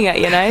faking it,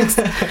 you know.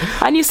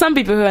 I knew some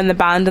people who were in the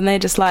band and they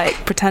just like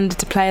pretended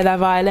to play their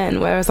violin,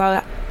 whereas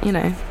I, you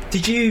know.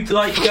 Did you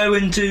like go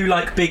and do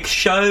like big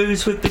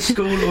shows with the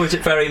school, or is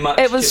it very much?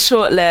 It was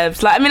short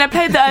lived. Like, I mean, I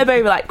played the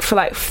oboe like for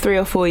like 3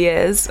 or 4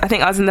 years. I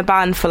think I was in the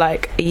band for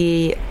like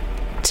 2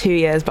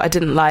 years, but I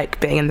didn't like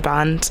being in the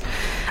band,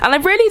 and I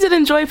really did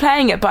enjoy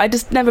playing it, but I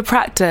just never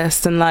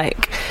practiced. And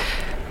like,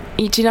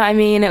 do you know what I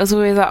mean? It was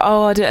always like,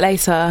 oh, I'll do it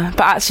later.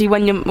 But actually,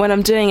 when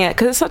I'm doing it,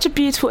 because it's such a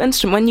beautiful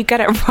instrument, when you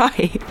get it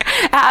right,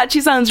 it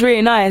actually sounds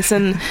really nice.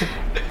 And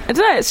I don't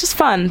know, it's just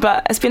fun.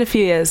 But it's been a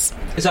few years.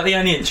 Is that the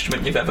only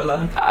instrument you've ever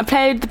learned? I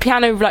played the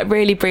piano like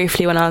really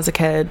briefly when I was a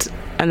kid,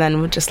 and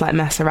then would just like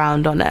mess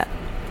around on it.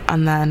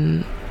 And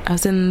then I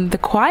was in the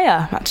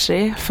choir,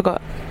 actually. I forgot,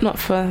 not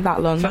for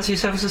that long. Fancy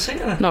yourself as a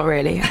singer? Not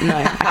really, no.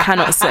 I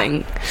cannot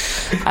sing.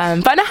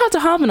 But I know how to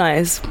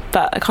harmonise,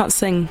 but I can't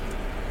sing.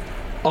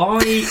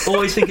 I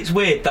always think it's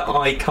weird that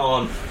I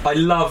can't. I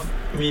love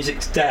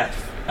music to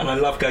death, and I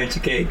love going to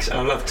gigs, and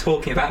I love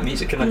talking about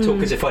music, and I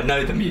talk as if I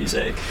know the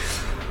music,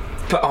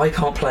 but I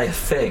can't play a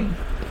thing.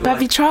 But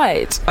have you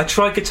tried? I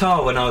tried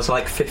guitar when I was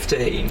like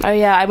 15. Oh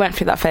yeah, I went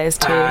through that phase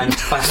too. And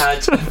I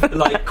had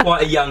like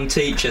quite a young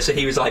teacher, so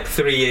he was like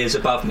 3 years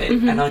above me,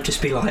 and I'd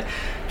just be like,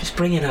 just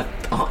bring in a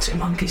Arctic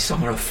Monkeys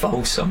song or a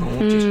Foal song, and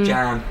we'll just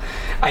jam.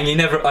 And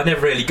I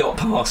never really got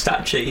past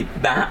actually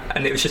that,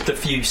 and it was just a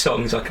few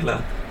songs I could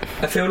learn.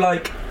 I feel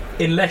like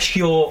unless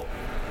your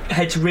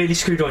head's really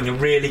screwed on, you're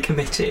really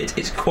committed,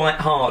 it's quite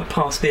hard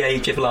past the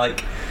age of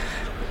like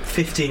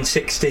 15,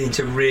 16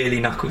 to really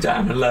knuckle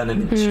down and learn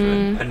an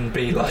instrument and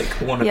be like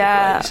one of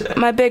the greats.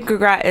 My big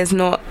regret is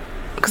not,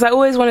 because I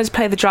always wanted to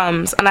play the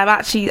drums, and I'm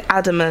actually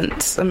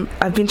adamant.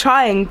 I've been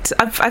trying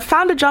I've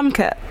found a drum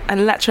kit, an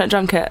electronic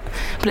drum kit,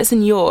 but it's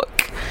in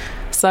York,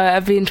 so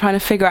I've been trying to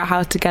figure out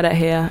how to get it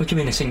here. What do you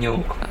mean it's in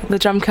York? The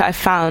drum kit I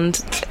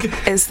found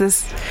is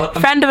this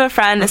friend of a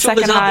friend, it's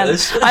second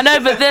hand. I know,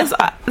 but this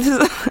is,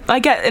 I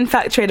get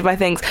infatuated by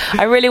things.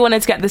 I really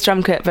wanted to get this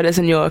drum kit, but it's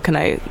in York, and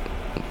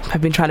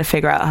I've been trying to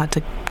figure out how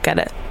to get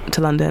it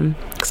to London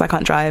because I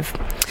can't drive.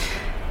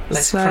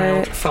 Let's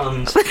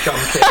crowdfund drum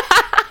kit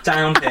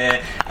down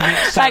here.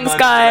 Next time Thanks,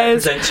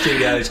 guys. Present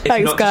studios. It's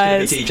Thanks, not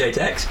guys. just going to be DJ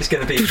decks. It's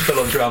going to be full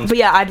on drums. But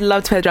yeah, I'd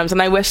love to play the drums,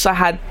 and I wish I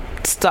had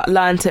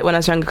learned it when I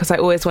was younger, because I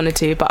always wanted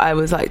to, but I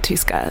was like too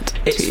scared.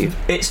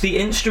 It's the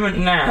instrument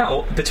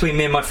now. Between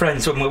me and my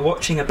friends, when we're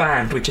watching a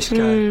band, we just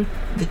go,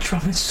 the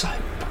drum is so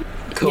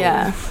cool.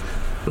 Yeah.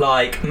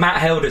 Like Matt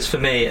Helders for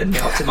me and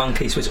the Arctic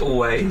Monkeys was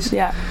always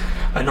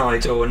an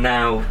idol, and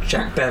now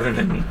Jack Bevan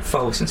and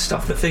Foals and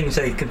stuff, the things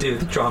they can do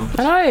with the drums,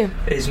 I know,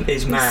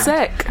 is mad.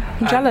 Sick.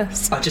 I'm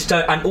jealous. I just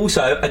don't. And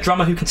also a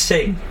drummer who can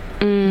sing,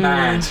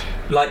 mad.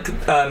 Like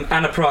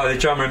Anna Pryor, the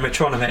drummer in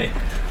Metronomy.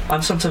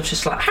 I'm sometimes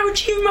just like, how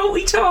do you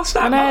multitask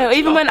that? I know. much?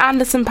 Even like, when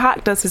Anderson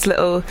 .Paak does his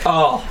little,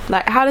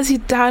 like, how does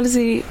he?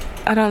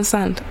 I don't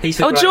understand.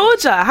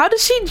 Georgia, how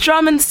does she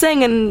drum and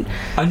sing? And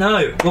I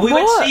know. Well, we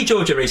went to see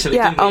Georgia recently.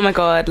 Yeah. Didn't we? Oh my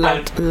god,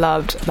 loved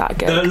that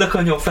gig. The look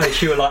on your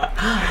face, you were like,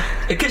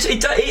 because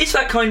it is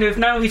that kind of.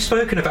 Now we've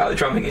spoken about the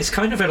drumming, it's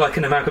kind of like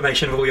an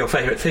amalgamation of all your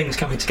favourite things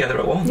coming together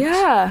at once.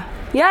 Yeah.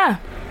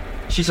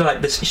 She's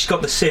like this. She's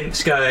got the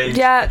synths going.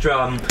 Yeah,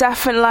 drum.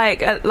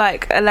 Definitely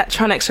like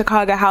electronic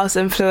Chicago house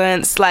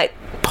influence, like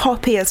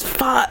poppy as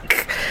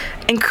fuck.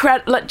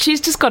 Incredible. Like, she's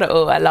just got it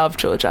all. I love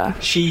Georgia.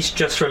 She's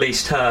just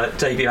released her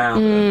debut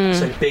album,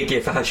 so big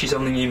year for her. She's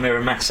on the new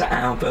Mirror Massa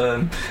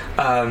album.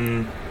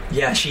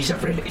 Yeah, she's a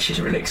really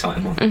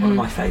exciting one. One of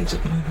my faves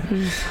at the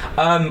moment.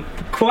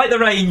 Quite the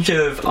range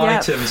of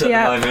items at the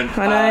moment.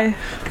 I know.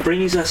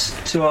 Brings us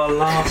to our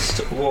last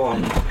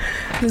one.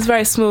 This is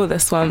very small,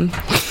 this one.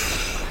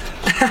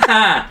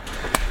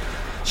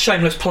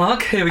 Shameless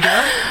plug. Here we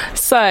go.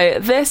 So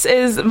this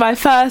is my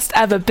first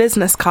ever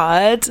business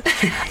card.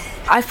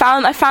 I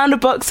found a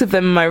box of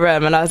them in my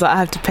room, and I was like, I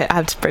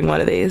have to bring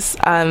one of these.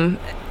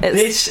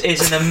 This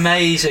is an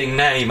amazing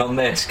name on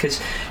this,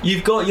 because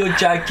you've got your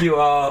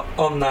Jaguar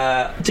on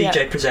the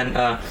DJ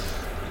presenter,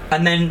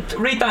 and then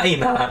read that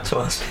email out to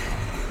us.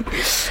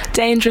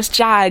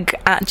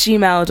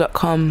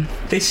 dangerousjag@gmail.com.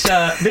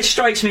 This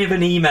strikes me of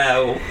an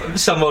email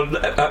someone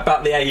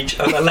about the age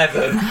of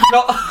 11.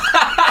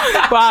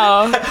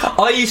 Wow.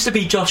 I used to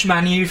be Josh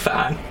Manu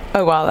fan.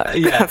 Oh wow,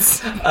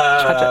 yes.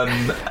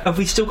 Have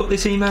we still got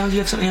this email? Do you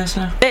have something else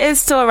now? It is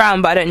still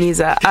around, but I don't use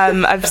it.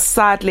 I've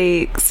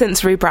sadly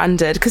since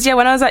rebranded, because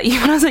when I was at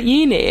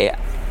uni,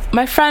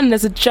 my friend,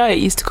 as a joke,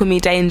 used to call me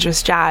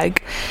Dangerous Jag,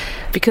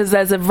 because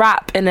there's a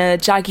rap in a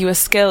Jaguar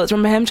Skills.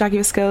 Remember him,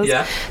 Jaguar Skills?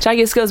 Yeah.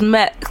 Jaguar Skills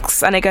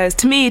mix, and it goes,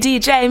 to me,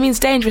 DJ means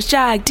Dangerous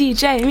Jag,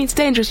 DJ means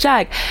Dangerous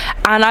Jag.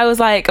 And I was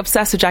like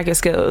obsessed with Jaguar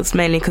Skills,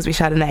 mainly because we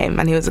shared a name,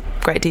 and he was a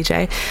great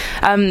DJ.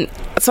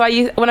 So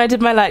when I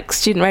did my like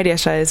student radio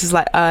shows, it was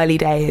like early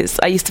days,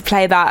 I used to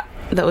play that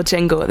little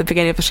jingle at the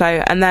beginning of the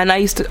show, and then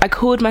I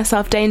called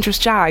myself Dangerous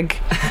Jag.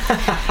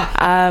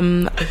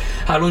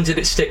 How long did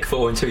it stick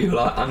for until you were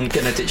like, I'm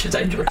gonna ditch the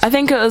dangerous? I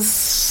think it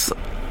was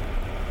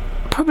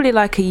probably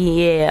like a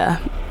year,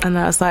 And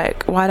I was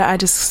like, why don't I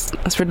just...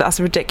 That's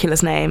a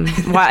ridiculous name.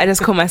 Why don't I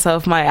just call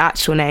myself my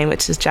actual name,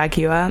 which is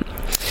Jaguar?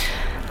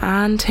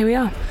 And here we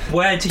are.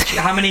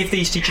 How many of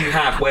these did you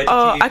have? Where did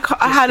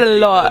I had a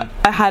lot.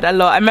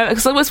 I remember,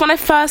 because it was when I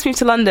first moved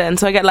to London,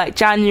 so I get like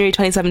January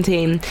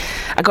 2017.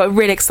 I got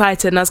really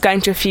excited, and I was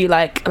going to a few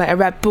like a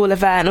Red Bull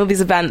event, all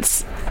these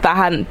events that I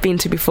hadn't been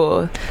to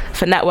before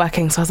for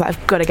networking. So I was like,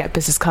 I've got to get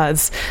business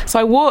cards. So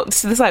I walked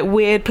to this like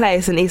weird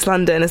place in East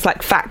London, it's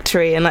like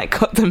factory, and like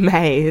got them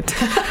made.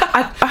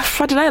 I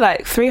don't know,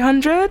 like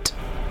 300.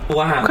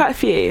 Wow, quite a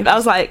few. I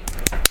was like,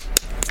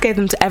 gave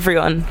them to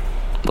everyone.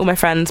 All my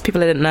friends,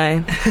 people I didn't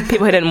know,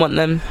 people who didn't want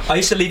them. I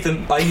used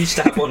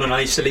to have one, and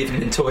I used to leave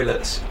them in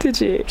toilets. Did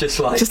you?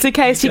 Just in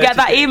case you get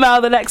that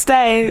email the next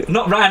day.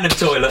 Not random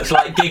toilets,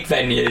 like gig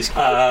venues.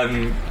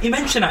 You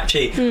mentioned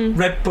actually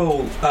Red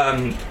Bull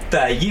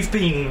there. You've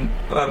been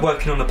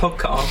working on a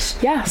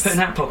podcast. Yes. Putting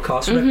out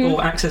podcasts, Red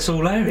Bull Access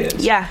All Areas.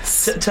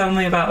 Yes. Tell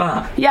me about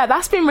that. Yeah,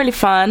 that's been really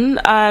fun.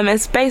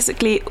 It's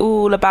basically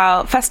all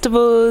about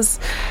festivals.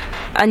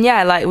 And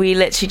yeah, like we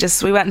went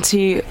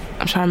to,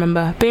 I'm trying to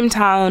remember,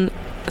 Boomtown,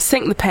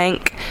 Sink the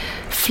Pink,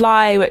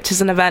 Fly, which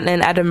is an event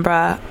in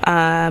Edinburgh,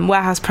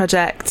 Warehouse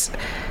Project,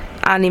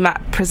 Annie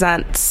Mac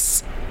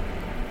Presents,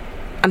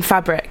 and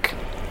Fabric,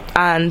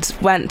 and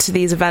went to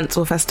these events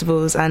or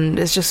festivals, and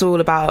it's just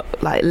all about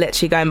like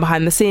literally going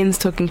behind the scenes,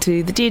 talking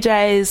to the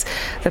DJs,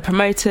 the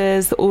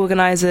promoters, the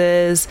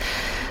organisers,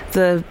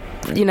 the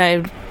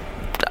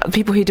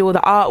people who do all the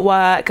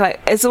artwork. Like,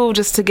 it's all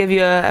just to give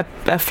you a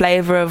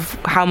flavour of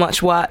how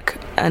much work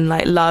and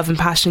like love and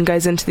passion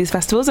goes into these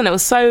festivals, and it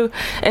was so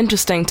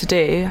interesting to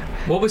do.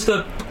 What was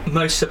the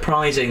most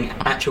surprising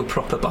actual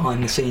proper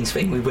behind the scenes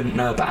thing we wouldn't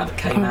know about that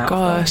came out?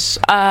 Gosh,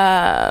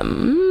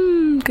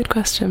 good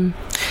question.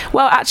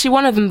 Well, actually,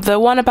 one of them, the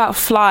one about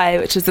Fly,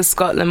 which is the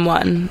Scotland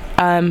one,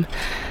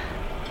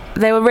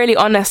 they were really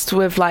honest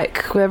with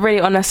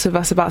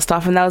us about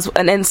stuff, and there was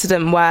an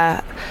incident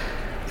where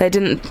they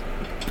didn't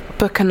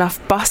book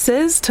enough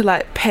buses to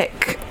like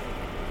pick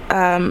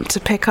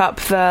up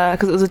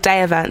because it was a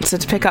day event, so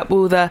to pick up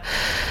all the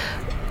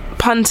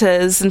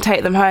punters and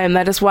take them home,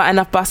 there just weren't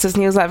enough buses,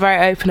 and he was like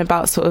very open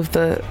about sort of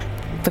the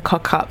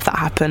cock up that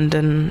happened.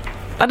 And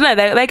I don't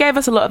know, they gave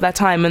us a lot of their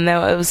time, and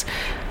that was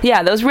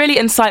really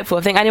insightful.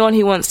 I think anyone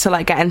who wants to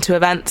like get into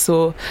events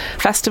or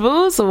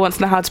festivals or wants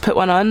to know how to put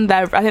one on,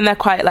 I think they're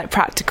quite like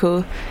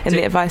practical in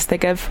the advice they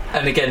give.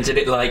 And again, did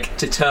it like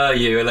deter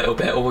you a little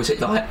bit, or was it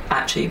like,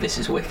 actually this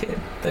is wicked,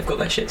 they've got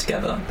their shit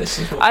together, this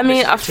is what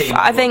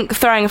I think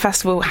throwing a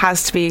festival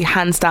has to be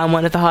hands down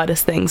one of the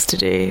hardest things to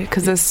do,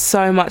 because there's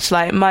so much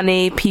like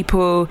money,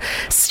 people,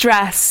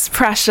 stress,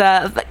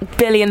 pressure, like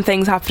billion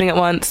things happening at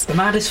once. The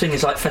maddest thing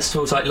is like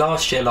festivals like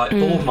last year, like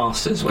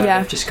Boardmasters, where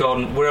they've just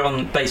gone, we're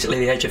on basically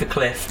the edge of a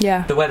cliff,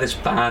 the weather's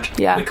bad,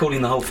 we're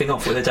calling the whole thing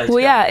off with a day to go.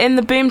 In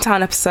the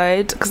Boomtown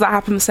episode, because that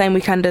happened the same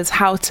weekend as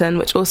Houghton,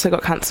 which also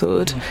got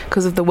cancelled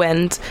because of the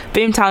wind,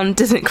 Boomtown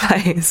didn't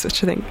close,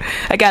 which I think,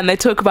 again, they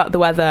talk about the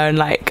weather and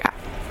like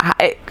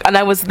and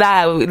I was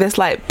there, this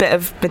like bit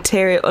of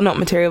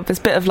this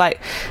bit of like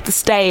the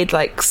stage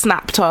like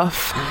snapped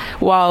off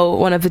while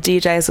one of the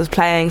DJs was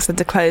playing, so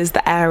to close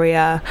the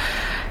area.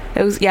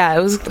 It was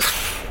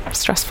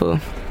stressful.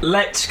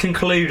 Let's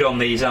conclude on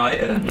these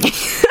items.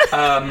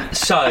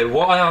 So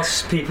what I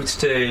ask people to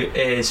do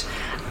is,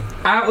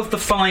 out of the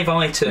 5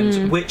 items,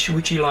 which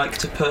would you like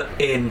to put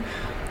in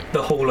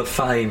the Hall of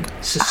Fame?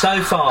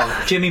 So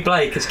far, Jimmy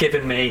Blake has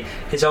given me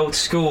his old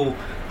school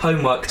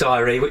homework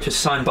diary, which was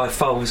signed by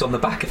Foles on the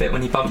back of it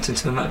when he bumped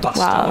into them at a bus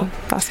stop.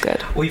 That's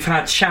good. We've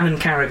had Shannon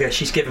Carragher,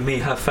 she's given me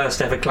her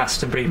first ever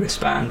Glastonbury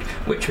wristband,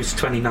 which was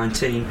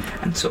 2019,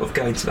 and sort of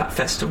going to that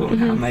festival and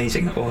how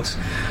amazing it was.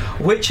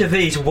 Which of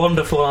these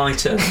wonderful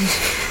items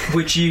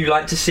would you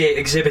like to see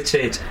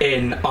exhibited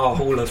in our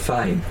Hall of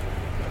Fame?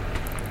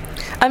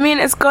 I mean,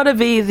 it's got to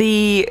be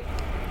the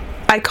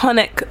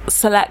iconic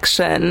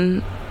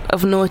selection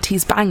of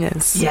Naughty's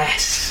Bangers.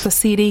 Yes. The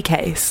CD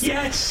case.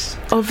 Yes.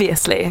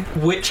 Obviously.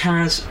 Which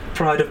has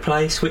Pride of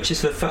Place, which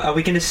is are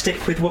we going to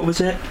stick with, what was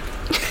it?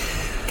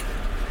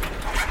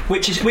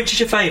 Which is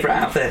your favourite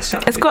out of this?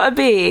 It's got to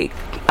be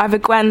either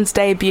Gwen's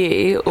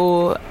debut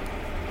or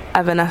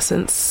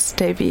Evanescence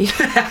debut.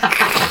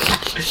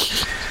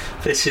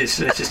 This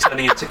is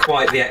turning into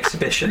quite the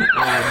exhibition at the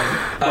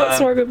moment.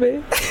 What's wrong with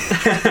me?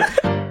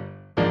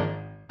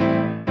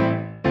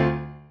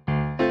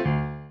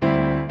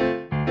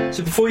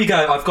 So before you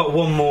go, I've got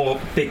one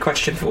more big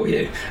question for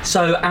you.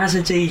 So as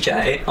a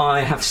DJ,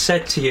 I have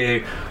said to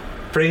you,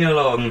 bring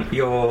along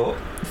your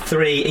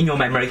 3, in your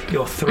memory,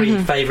 your 3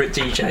 favourite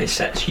DJ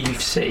sets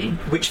you've seen.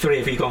 Which 3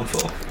 have you gone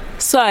for?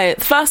 So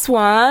the first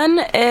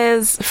one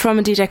is from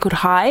a DJ called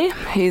High,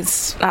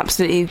 who's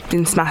absolutely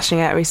been smashing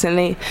it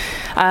recently.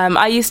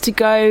 I used to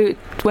go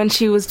when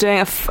she was doing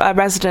a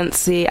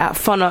residency at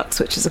Phonox,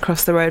 which is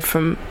across the road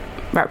from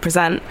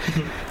Represent.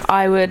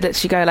 I would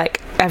literally go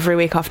like every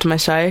week after my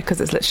show,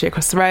 because it's literally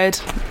across the road.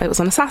 It was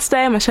on a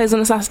Saturday, my show's on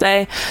a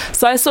Saturday,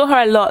 so I saw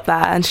her a lot there,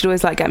 and she'd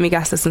always like get me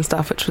guest lists and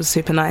stuff, which was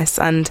super nice.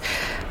 And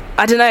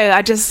I don't know,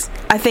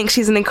 I think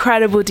she's an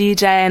incredible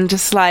DJ, and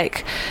just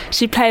like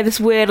she played this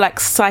weird like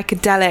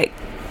psychedelic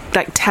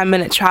like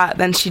 10-minute track,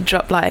 then she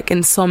dropped like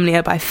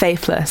Insomnia by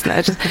Faithless, and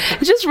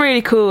it's just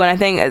really cool. And I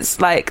think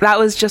it's like that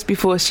was just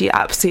before she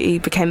absolutely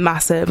became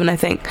massive, and I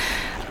think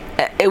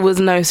it was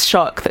no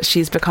shock that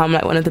she's become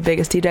like one of the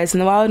biggest DJs in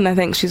the world. And I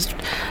think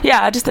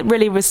I just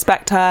really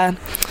respect her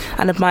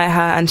and admire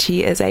her, and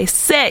she is a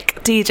sick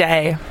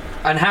DJ.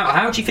 And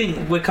how do you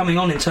think we're coming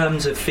on in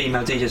terms of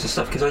female DJs and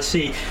stuff? Because I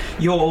see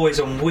you're always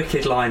on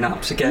wicked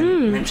lineups. Again,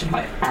 you mentioned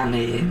like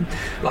Annie and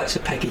like Sir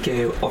Peggy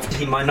Goo.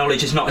 Obviously, my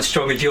knowledge is not as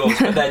strong as yours,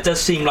 but there does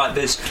seem like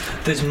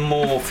there's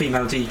more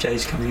female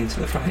DJs coming into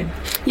the frame.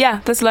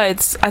 Yeah, there's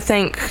loads. I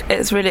think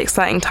it's a really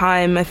exciting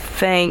time. I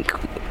think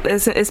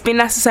it's been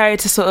necessary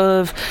to sort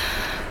of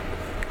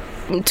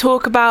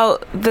talk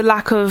about the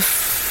lack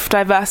of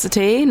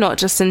diversity, not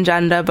just in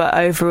gender but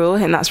overall,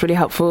 and that's really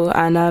helpful.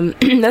 And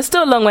there's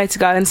still a long way to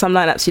go. In some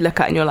lineups you look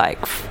at and you're like,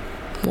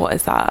 what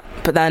is that?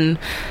 But then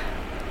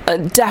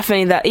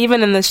definitely that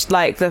even in the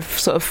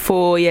sort of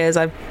 4 years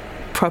I've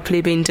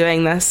properly been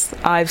doing this,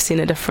 I've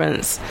seen a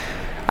difference.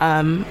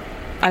 I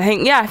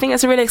think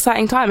it's a really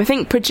exciting time. I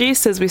think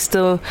producers, we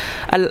still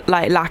are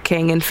like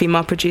lacking in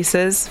female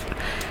producers.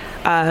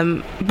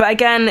 But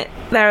again,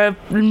 there are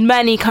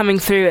many coming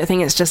through. I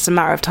think it's just a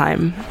matter of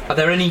time. Are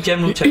there any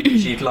general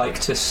changes you'd like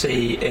to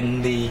see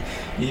in the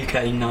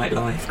UK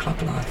nightlife,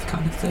 club life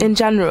kind of thing? In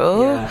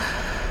general? Yeah.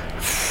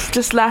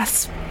 Just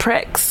less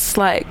pricks,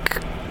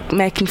 like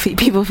making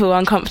people feel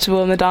uncomfortable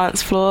on the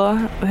dance floor.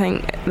 I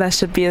think there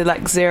should be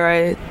like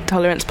zero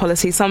tolerance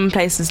policy. Some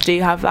places do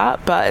have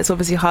that, but it's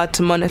obviously hard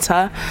to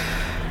monitor.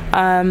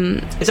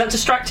 Is that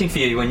distracting for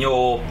you when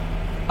you're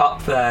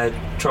up there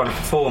trying to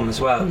perform as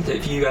well?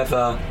 Have you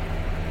ever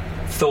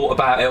thought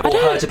about it or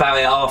heard about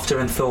it after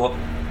and thought,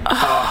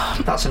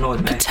 that's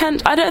annoyed me?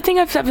 I don't think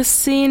I've ever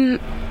seen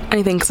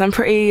anything, because I'm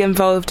pretty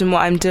involved in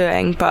what I'm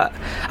doing, but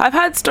I've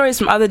heard stories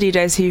from other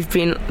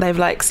DJs they've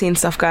like seen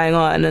stuff going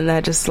on and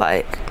they're just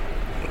like,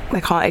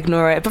 they can't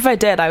ignore it. But if I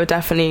did, I would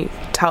definitely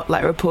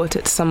report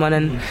it to someone.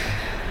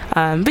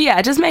 And but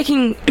yeah, just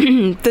making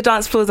the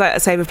dance floors like a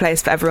safer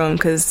place for everyone,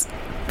 because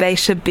they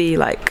should be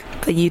like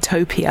a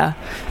utopia,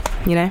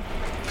 you know.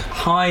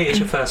 High is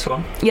your first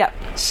one. Yep.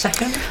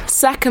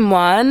 Second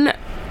one,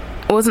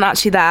 I wasn't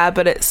actually there,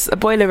 but it's a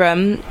Boiler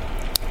Room.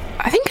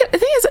 I think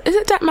is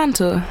it Deck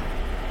Mantle?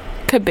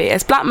 Could be.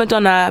 It's Black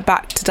Madonna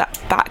back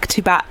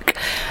to back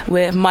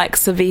with Mike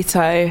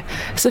Savito.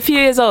 It's a few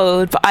years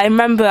old, but I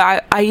remember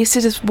I used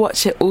to just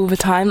watch it all the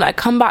time. Like, I'd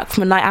come back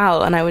from a night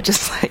out and I would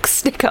just like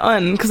stick it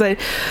on, because I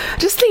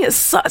just think it's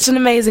such an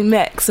amazing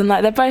mix, and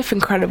like they're both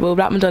incredible.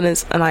 Black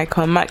Madonna's an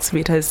icon, Mike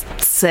Savito's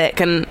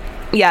sick, and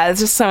yeah, there's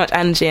just so much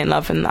energy and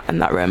love in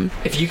that room.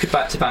 If you could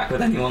back to back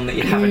with anyone that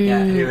you haven't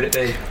yet, who would it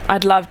be?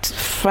 I'd love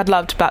to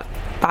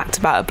back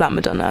to back with Black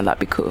Madonna. That'd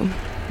be cool.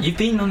 You've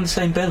been on the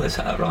same bill as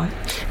her, right?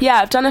 Yeah,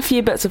 I've done a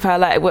few bits of her.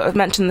 Like I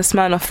mentioned the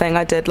Smirnoff thing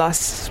I did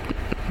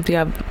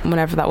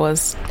whenever that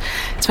was,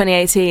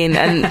 2018,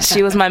 and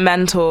she was my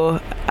mentor,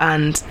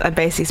 and I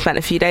basically spent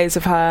a few days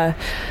with her.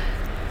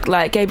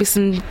 Like, gave me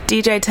some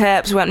DJ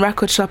tips, we went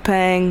record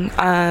shopping,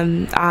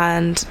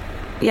 and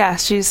yeah,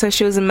 she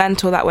was a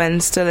mentor that way,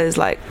 and still is.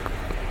 Like,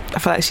 I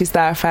feel like she's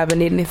there if I ever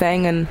need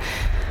anything, and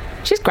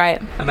she's great.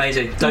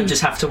 Amazing. Don't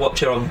just have to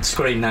watch her on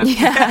screen now.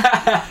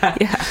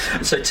 Yeah.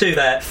 So 2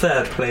 there.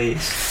 Third,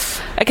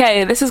 please.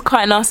 Okay, this is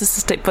quite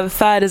narcissistic, but the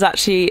third is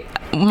actually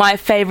my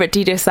favourite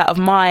DJ set of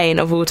mine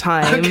of all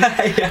time.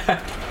 Okay,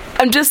 yeah.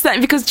 I'm just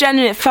saying, because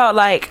genuinely it felt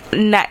like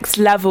next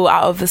level,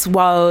 out of this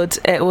world.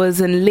 It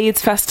was in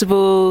Leeds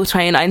Festival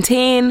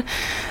 2019.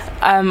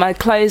 I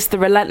closed the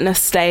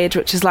Relentless stage,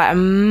 which is like a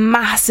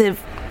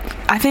massive,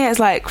 I think it's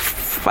like,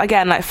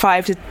 again, like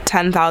 5,000 to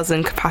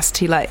 10,000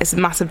 capacity. Like, it's a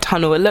massive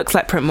tunnel. It looks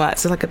like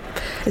Printworks.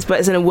 But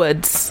it's in a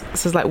woods.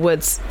 So it's like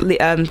woods,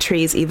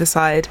 trees either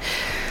side.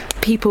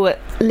 People,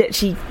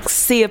 literally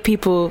sea of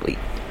people,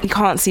 you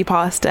can't see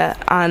past it.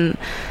 And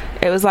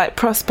it was like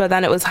Prosper,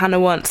 then it was Hannah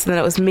Wants, and then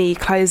it was me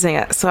closing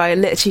it. So I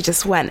literally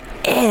just went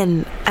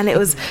in, and it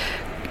was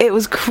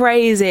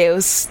crazy. It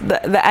was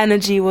the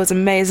energy was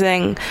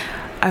amazing.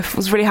 I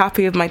was really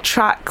happy with my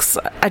tracks.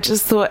 I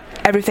just thought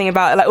everything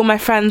about it. Like, all my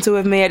friends were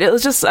with me. It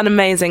was just an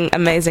amazing,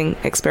 amazing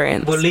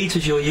experience. Well, Leeds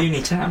was your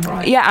uni town,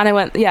 right? Yeah, and I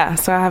went. Yeah,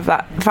 so I have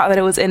that. The fact that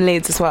it was in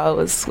Leeds as well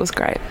was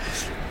great.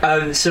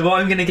 So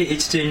what I'm going to get you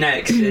to do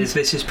next is,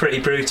 this is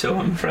pretty brutal,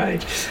 I'm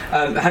afraid.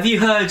 Have you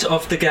heard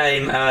of the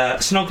game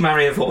Snog,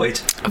 Marry, Avoid?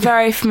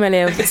 Very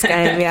familiar with this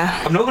game,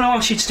 yeah. I'm not going to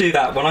ask you to do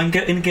that. What I'm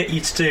going to get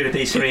you to do with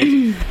these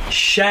three,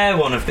 share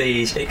one of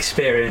these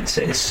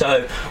experiences.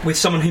 So with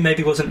someone who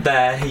maybe wasn't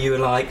there, who you were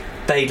like,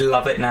 they'd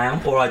love it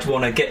now, or I'd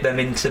want to get them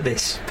into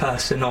this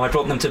person, or I'd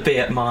want them to be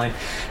at my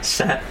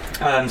set.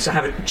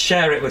 So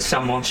share it with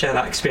someone, share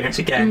that experience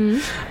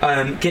again.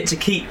 Get to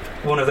keep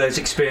one of those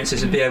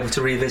experiences and be able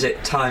to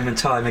revisit time and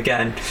time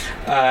again.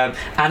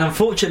 And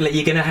unfortunately,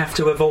 you're going to have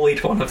to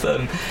avoid one of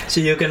them. So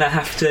you're going to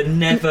have to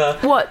never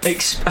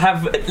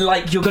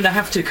you're going to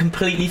have to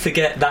completely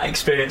forget that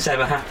experience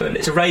ever happened.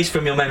 It's erased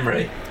from your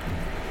memory.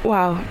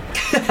 Wow.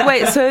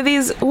 Wait, so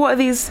what are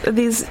these? Are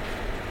these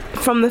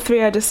from the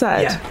three I just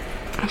said? Yeah.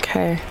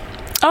 Okay.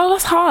 Oh,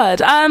 that's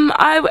hard.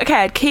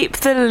 I'd keep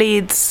the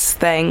Leeds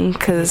thing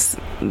because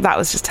that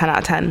was just 10 out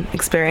of 10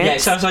 experience. Yeah,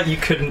 it sounds like you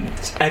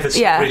couldn't ever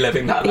stop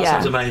reliving that. That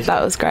sounds amazing.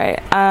 That was great.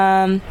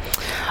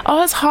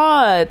 It's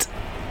hard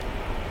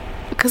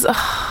because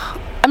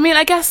I mean,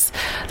 I guess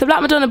the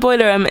Black Madonna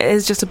Boiler Room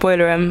is just a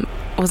boiler room.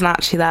 I wasn't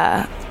actually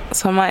there,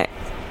 so I might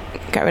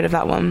get rid of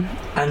that one.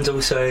 And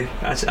also,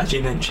 as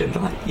you mentioned,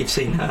 like, you've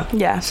seen her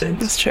since.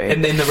 That's true.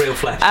 In the real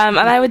flesh. And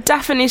I would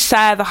definitely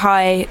share the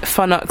High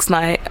Phonox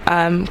night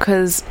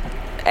because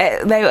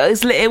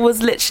it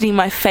was literally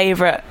my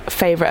favourite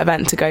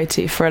event to go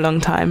to for a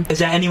long time. Is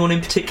there anyone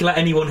in particular,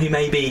 anyone who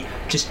maybe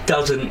just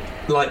doesn't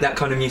like that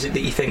kind of music,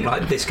 that you think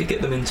like this could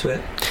get them into it?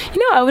 You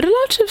know, I would have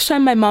loved to have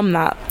shown my mum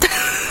that.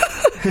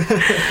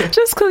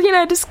 Just because,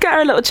 just get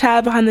her a little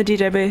chair behind the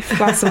DJ booth,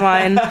 glass of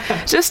wine,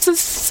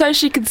 so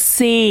she could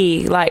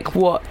see like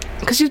what,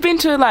 because she's been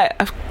to like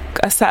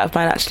a set of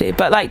mine actually,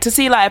 but like to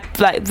see like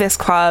this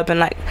club and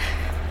like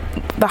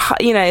the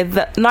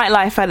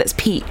nightlife at its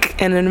peak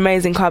in an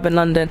amazing club in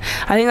London.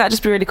 I think that'd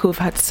just be really cool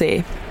for her to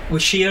see.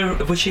 Was she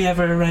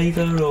ever a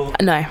raver or?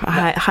 No,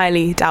 I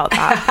highly doubt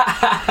that.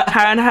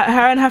 her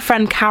and her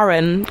friend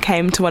Karen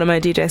came to one of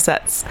my DJ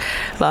sets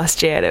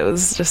last year and it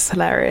was just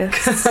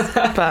hilarious.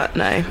 But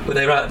no. Were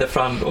they right at the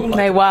front? Or like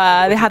they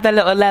were. They had their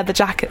little leather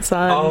jackets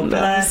on. Oh,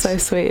 bless. So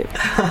sweet.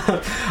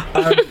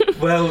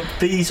 Well,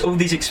 all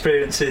these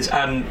experiences,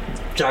 and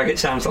Jag, it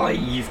sounds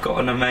like you've got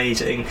an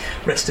amazing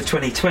rest of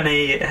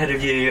 2020 ahead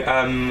of you.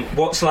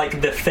 What's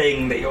like the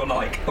thing that you're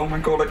like, oh my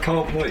god, I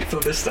can't wait for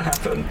this to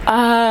happen?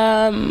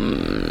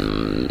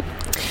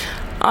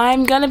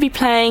 I'm going to be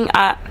playing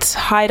at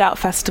Hideout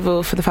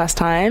Festival for the first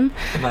time.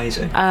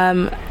 Amazing.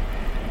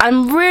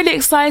 I'm really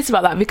excited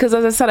about that because,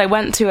 as I said, I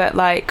went to it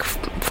like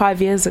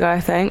 5 years ago, I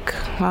think.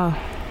 Wow.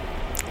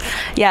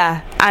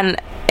 Yeah,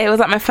 and it was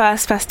like my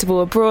first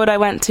festival abroad I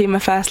went to, my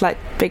first like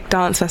big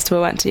dance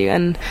festival I went to,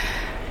 and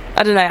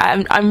I don't know,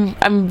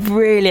 I'm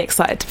really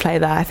excited to play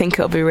there. I think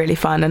it'll be really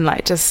fun, and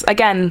like just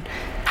again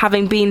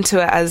having been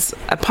to it as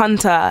a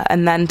punter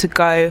and then to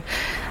go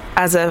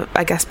as a,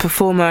 I guess,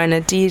 performer and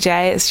a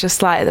DJ, it's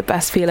just like the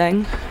best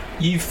feeling.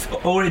 You've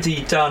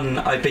already done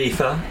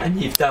Ibiza and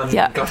you've done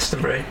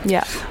Glastonbury.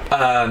 Yeah.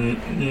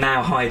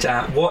 Now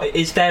Hideout. What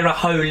is there a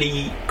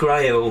holy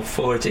grail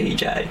for a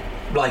DJ?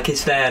 Like,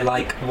 is there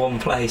like one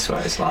place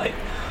where it's like,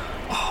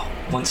 oh,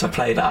 once I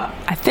play that?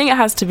 I think it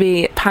has to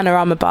be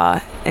Panorama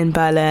Bar in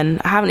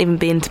Berlin. I haven't even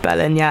been to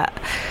Berlin yet.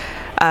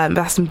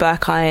 That's in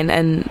Berghain,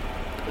 and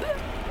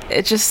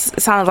it just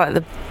sounds like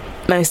the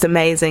most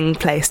amazing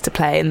place to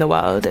play in the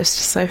world. It's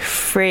just so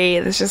free.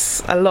 There's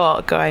just a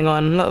lot going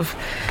on.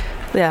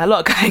 A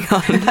lot going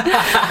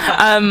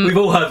on. We've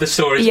all heard the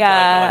stories.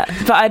 Yeah,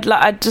 but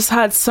I just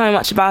heard so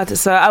much about it,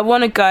 so I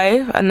want to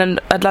go, and then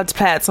I'd love to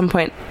play at some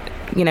point,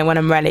 when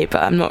I'm ready,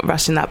 but I'm not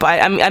rushing that.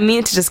 But I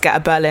mean to just get a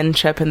Berlin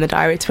trip in the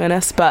diary, to be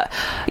honest. But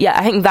yeah,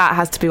 I think that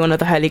has to be one of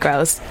the holy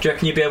grails. Do you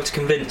reckon you'd be able to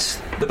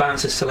convince the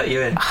bouncers to let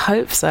you in? I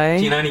hope so.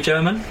 Do you know any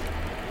German?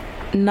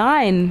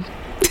 9.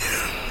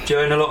 Do you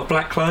own a lot of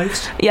black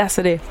clothes? Yes,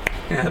 I do.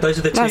 Yeah, those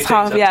are the two things.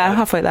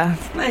 Halfway there.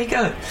 There you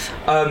go.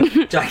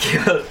 Jackie,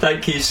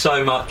 thank you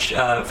so much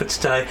for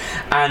today.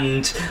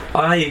 And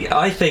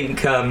I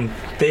think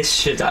this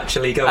should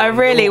actually go on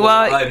your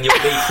leaflet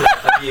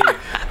of you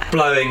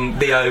blowing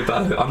the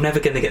oboe. I'm never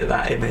going to get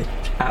that image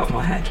out of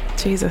my head.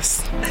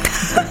 Jesus.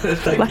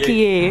 Lucky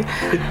you.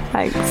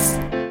 Thanks.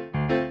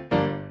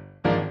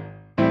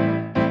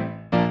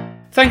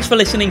 Thanks for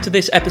listening to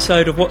this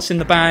episode of What's in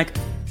the Bag.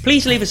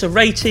 Please leave us a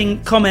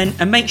rating, comment,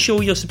 and make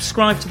sure you're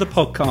subscribed to the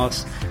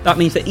podcast. That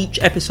means that each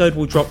episode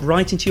will drop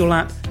right into your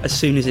lap as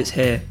soon as it's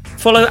here.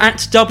 Follow at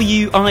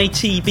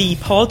WITB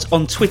Pod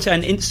on Twitter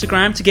and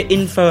Instagram to get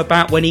info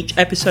about when each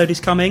episode is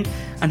coming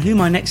and who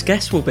my next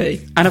guest will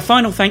be. And a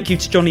final thank you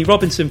to Johnny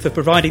Robinson for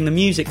providing the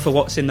music for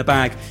What's in the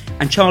Bag,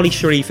 and Charlie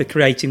Shreve for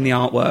creating the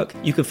artwork.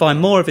 You can find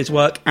more of his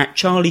work at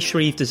Charlie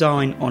Shreve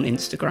Design on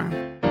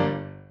Instagram.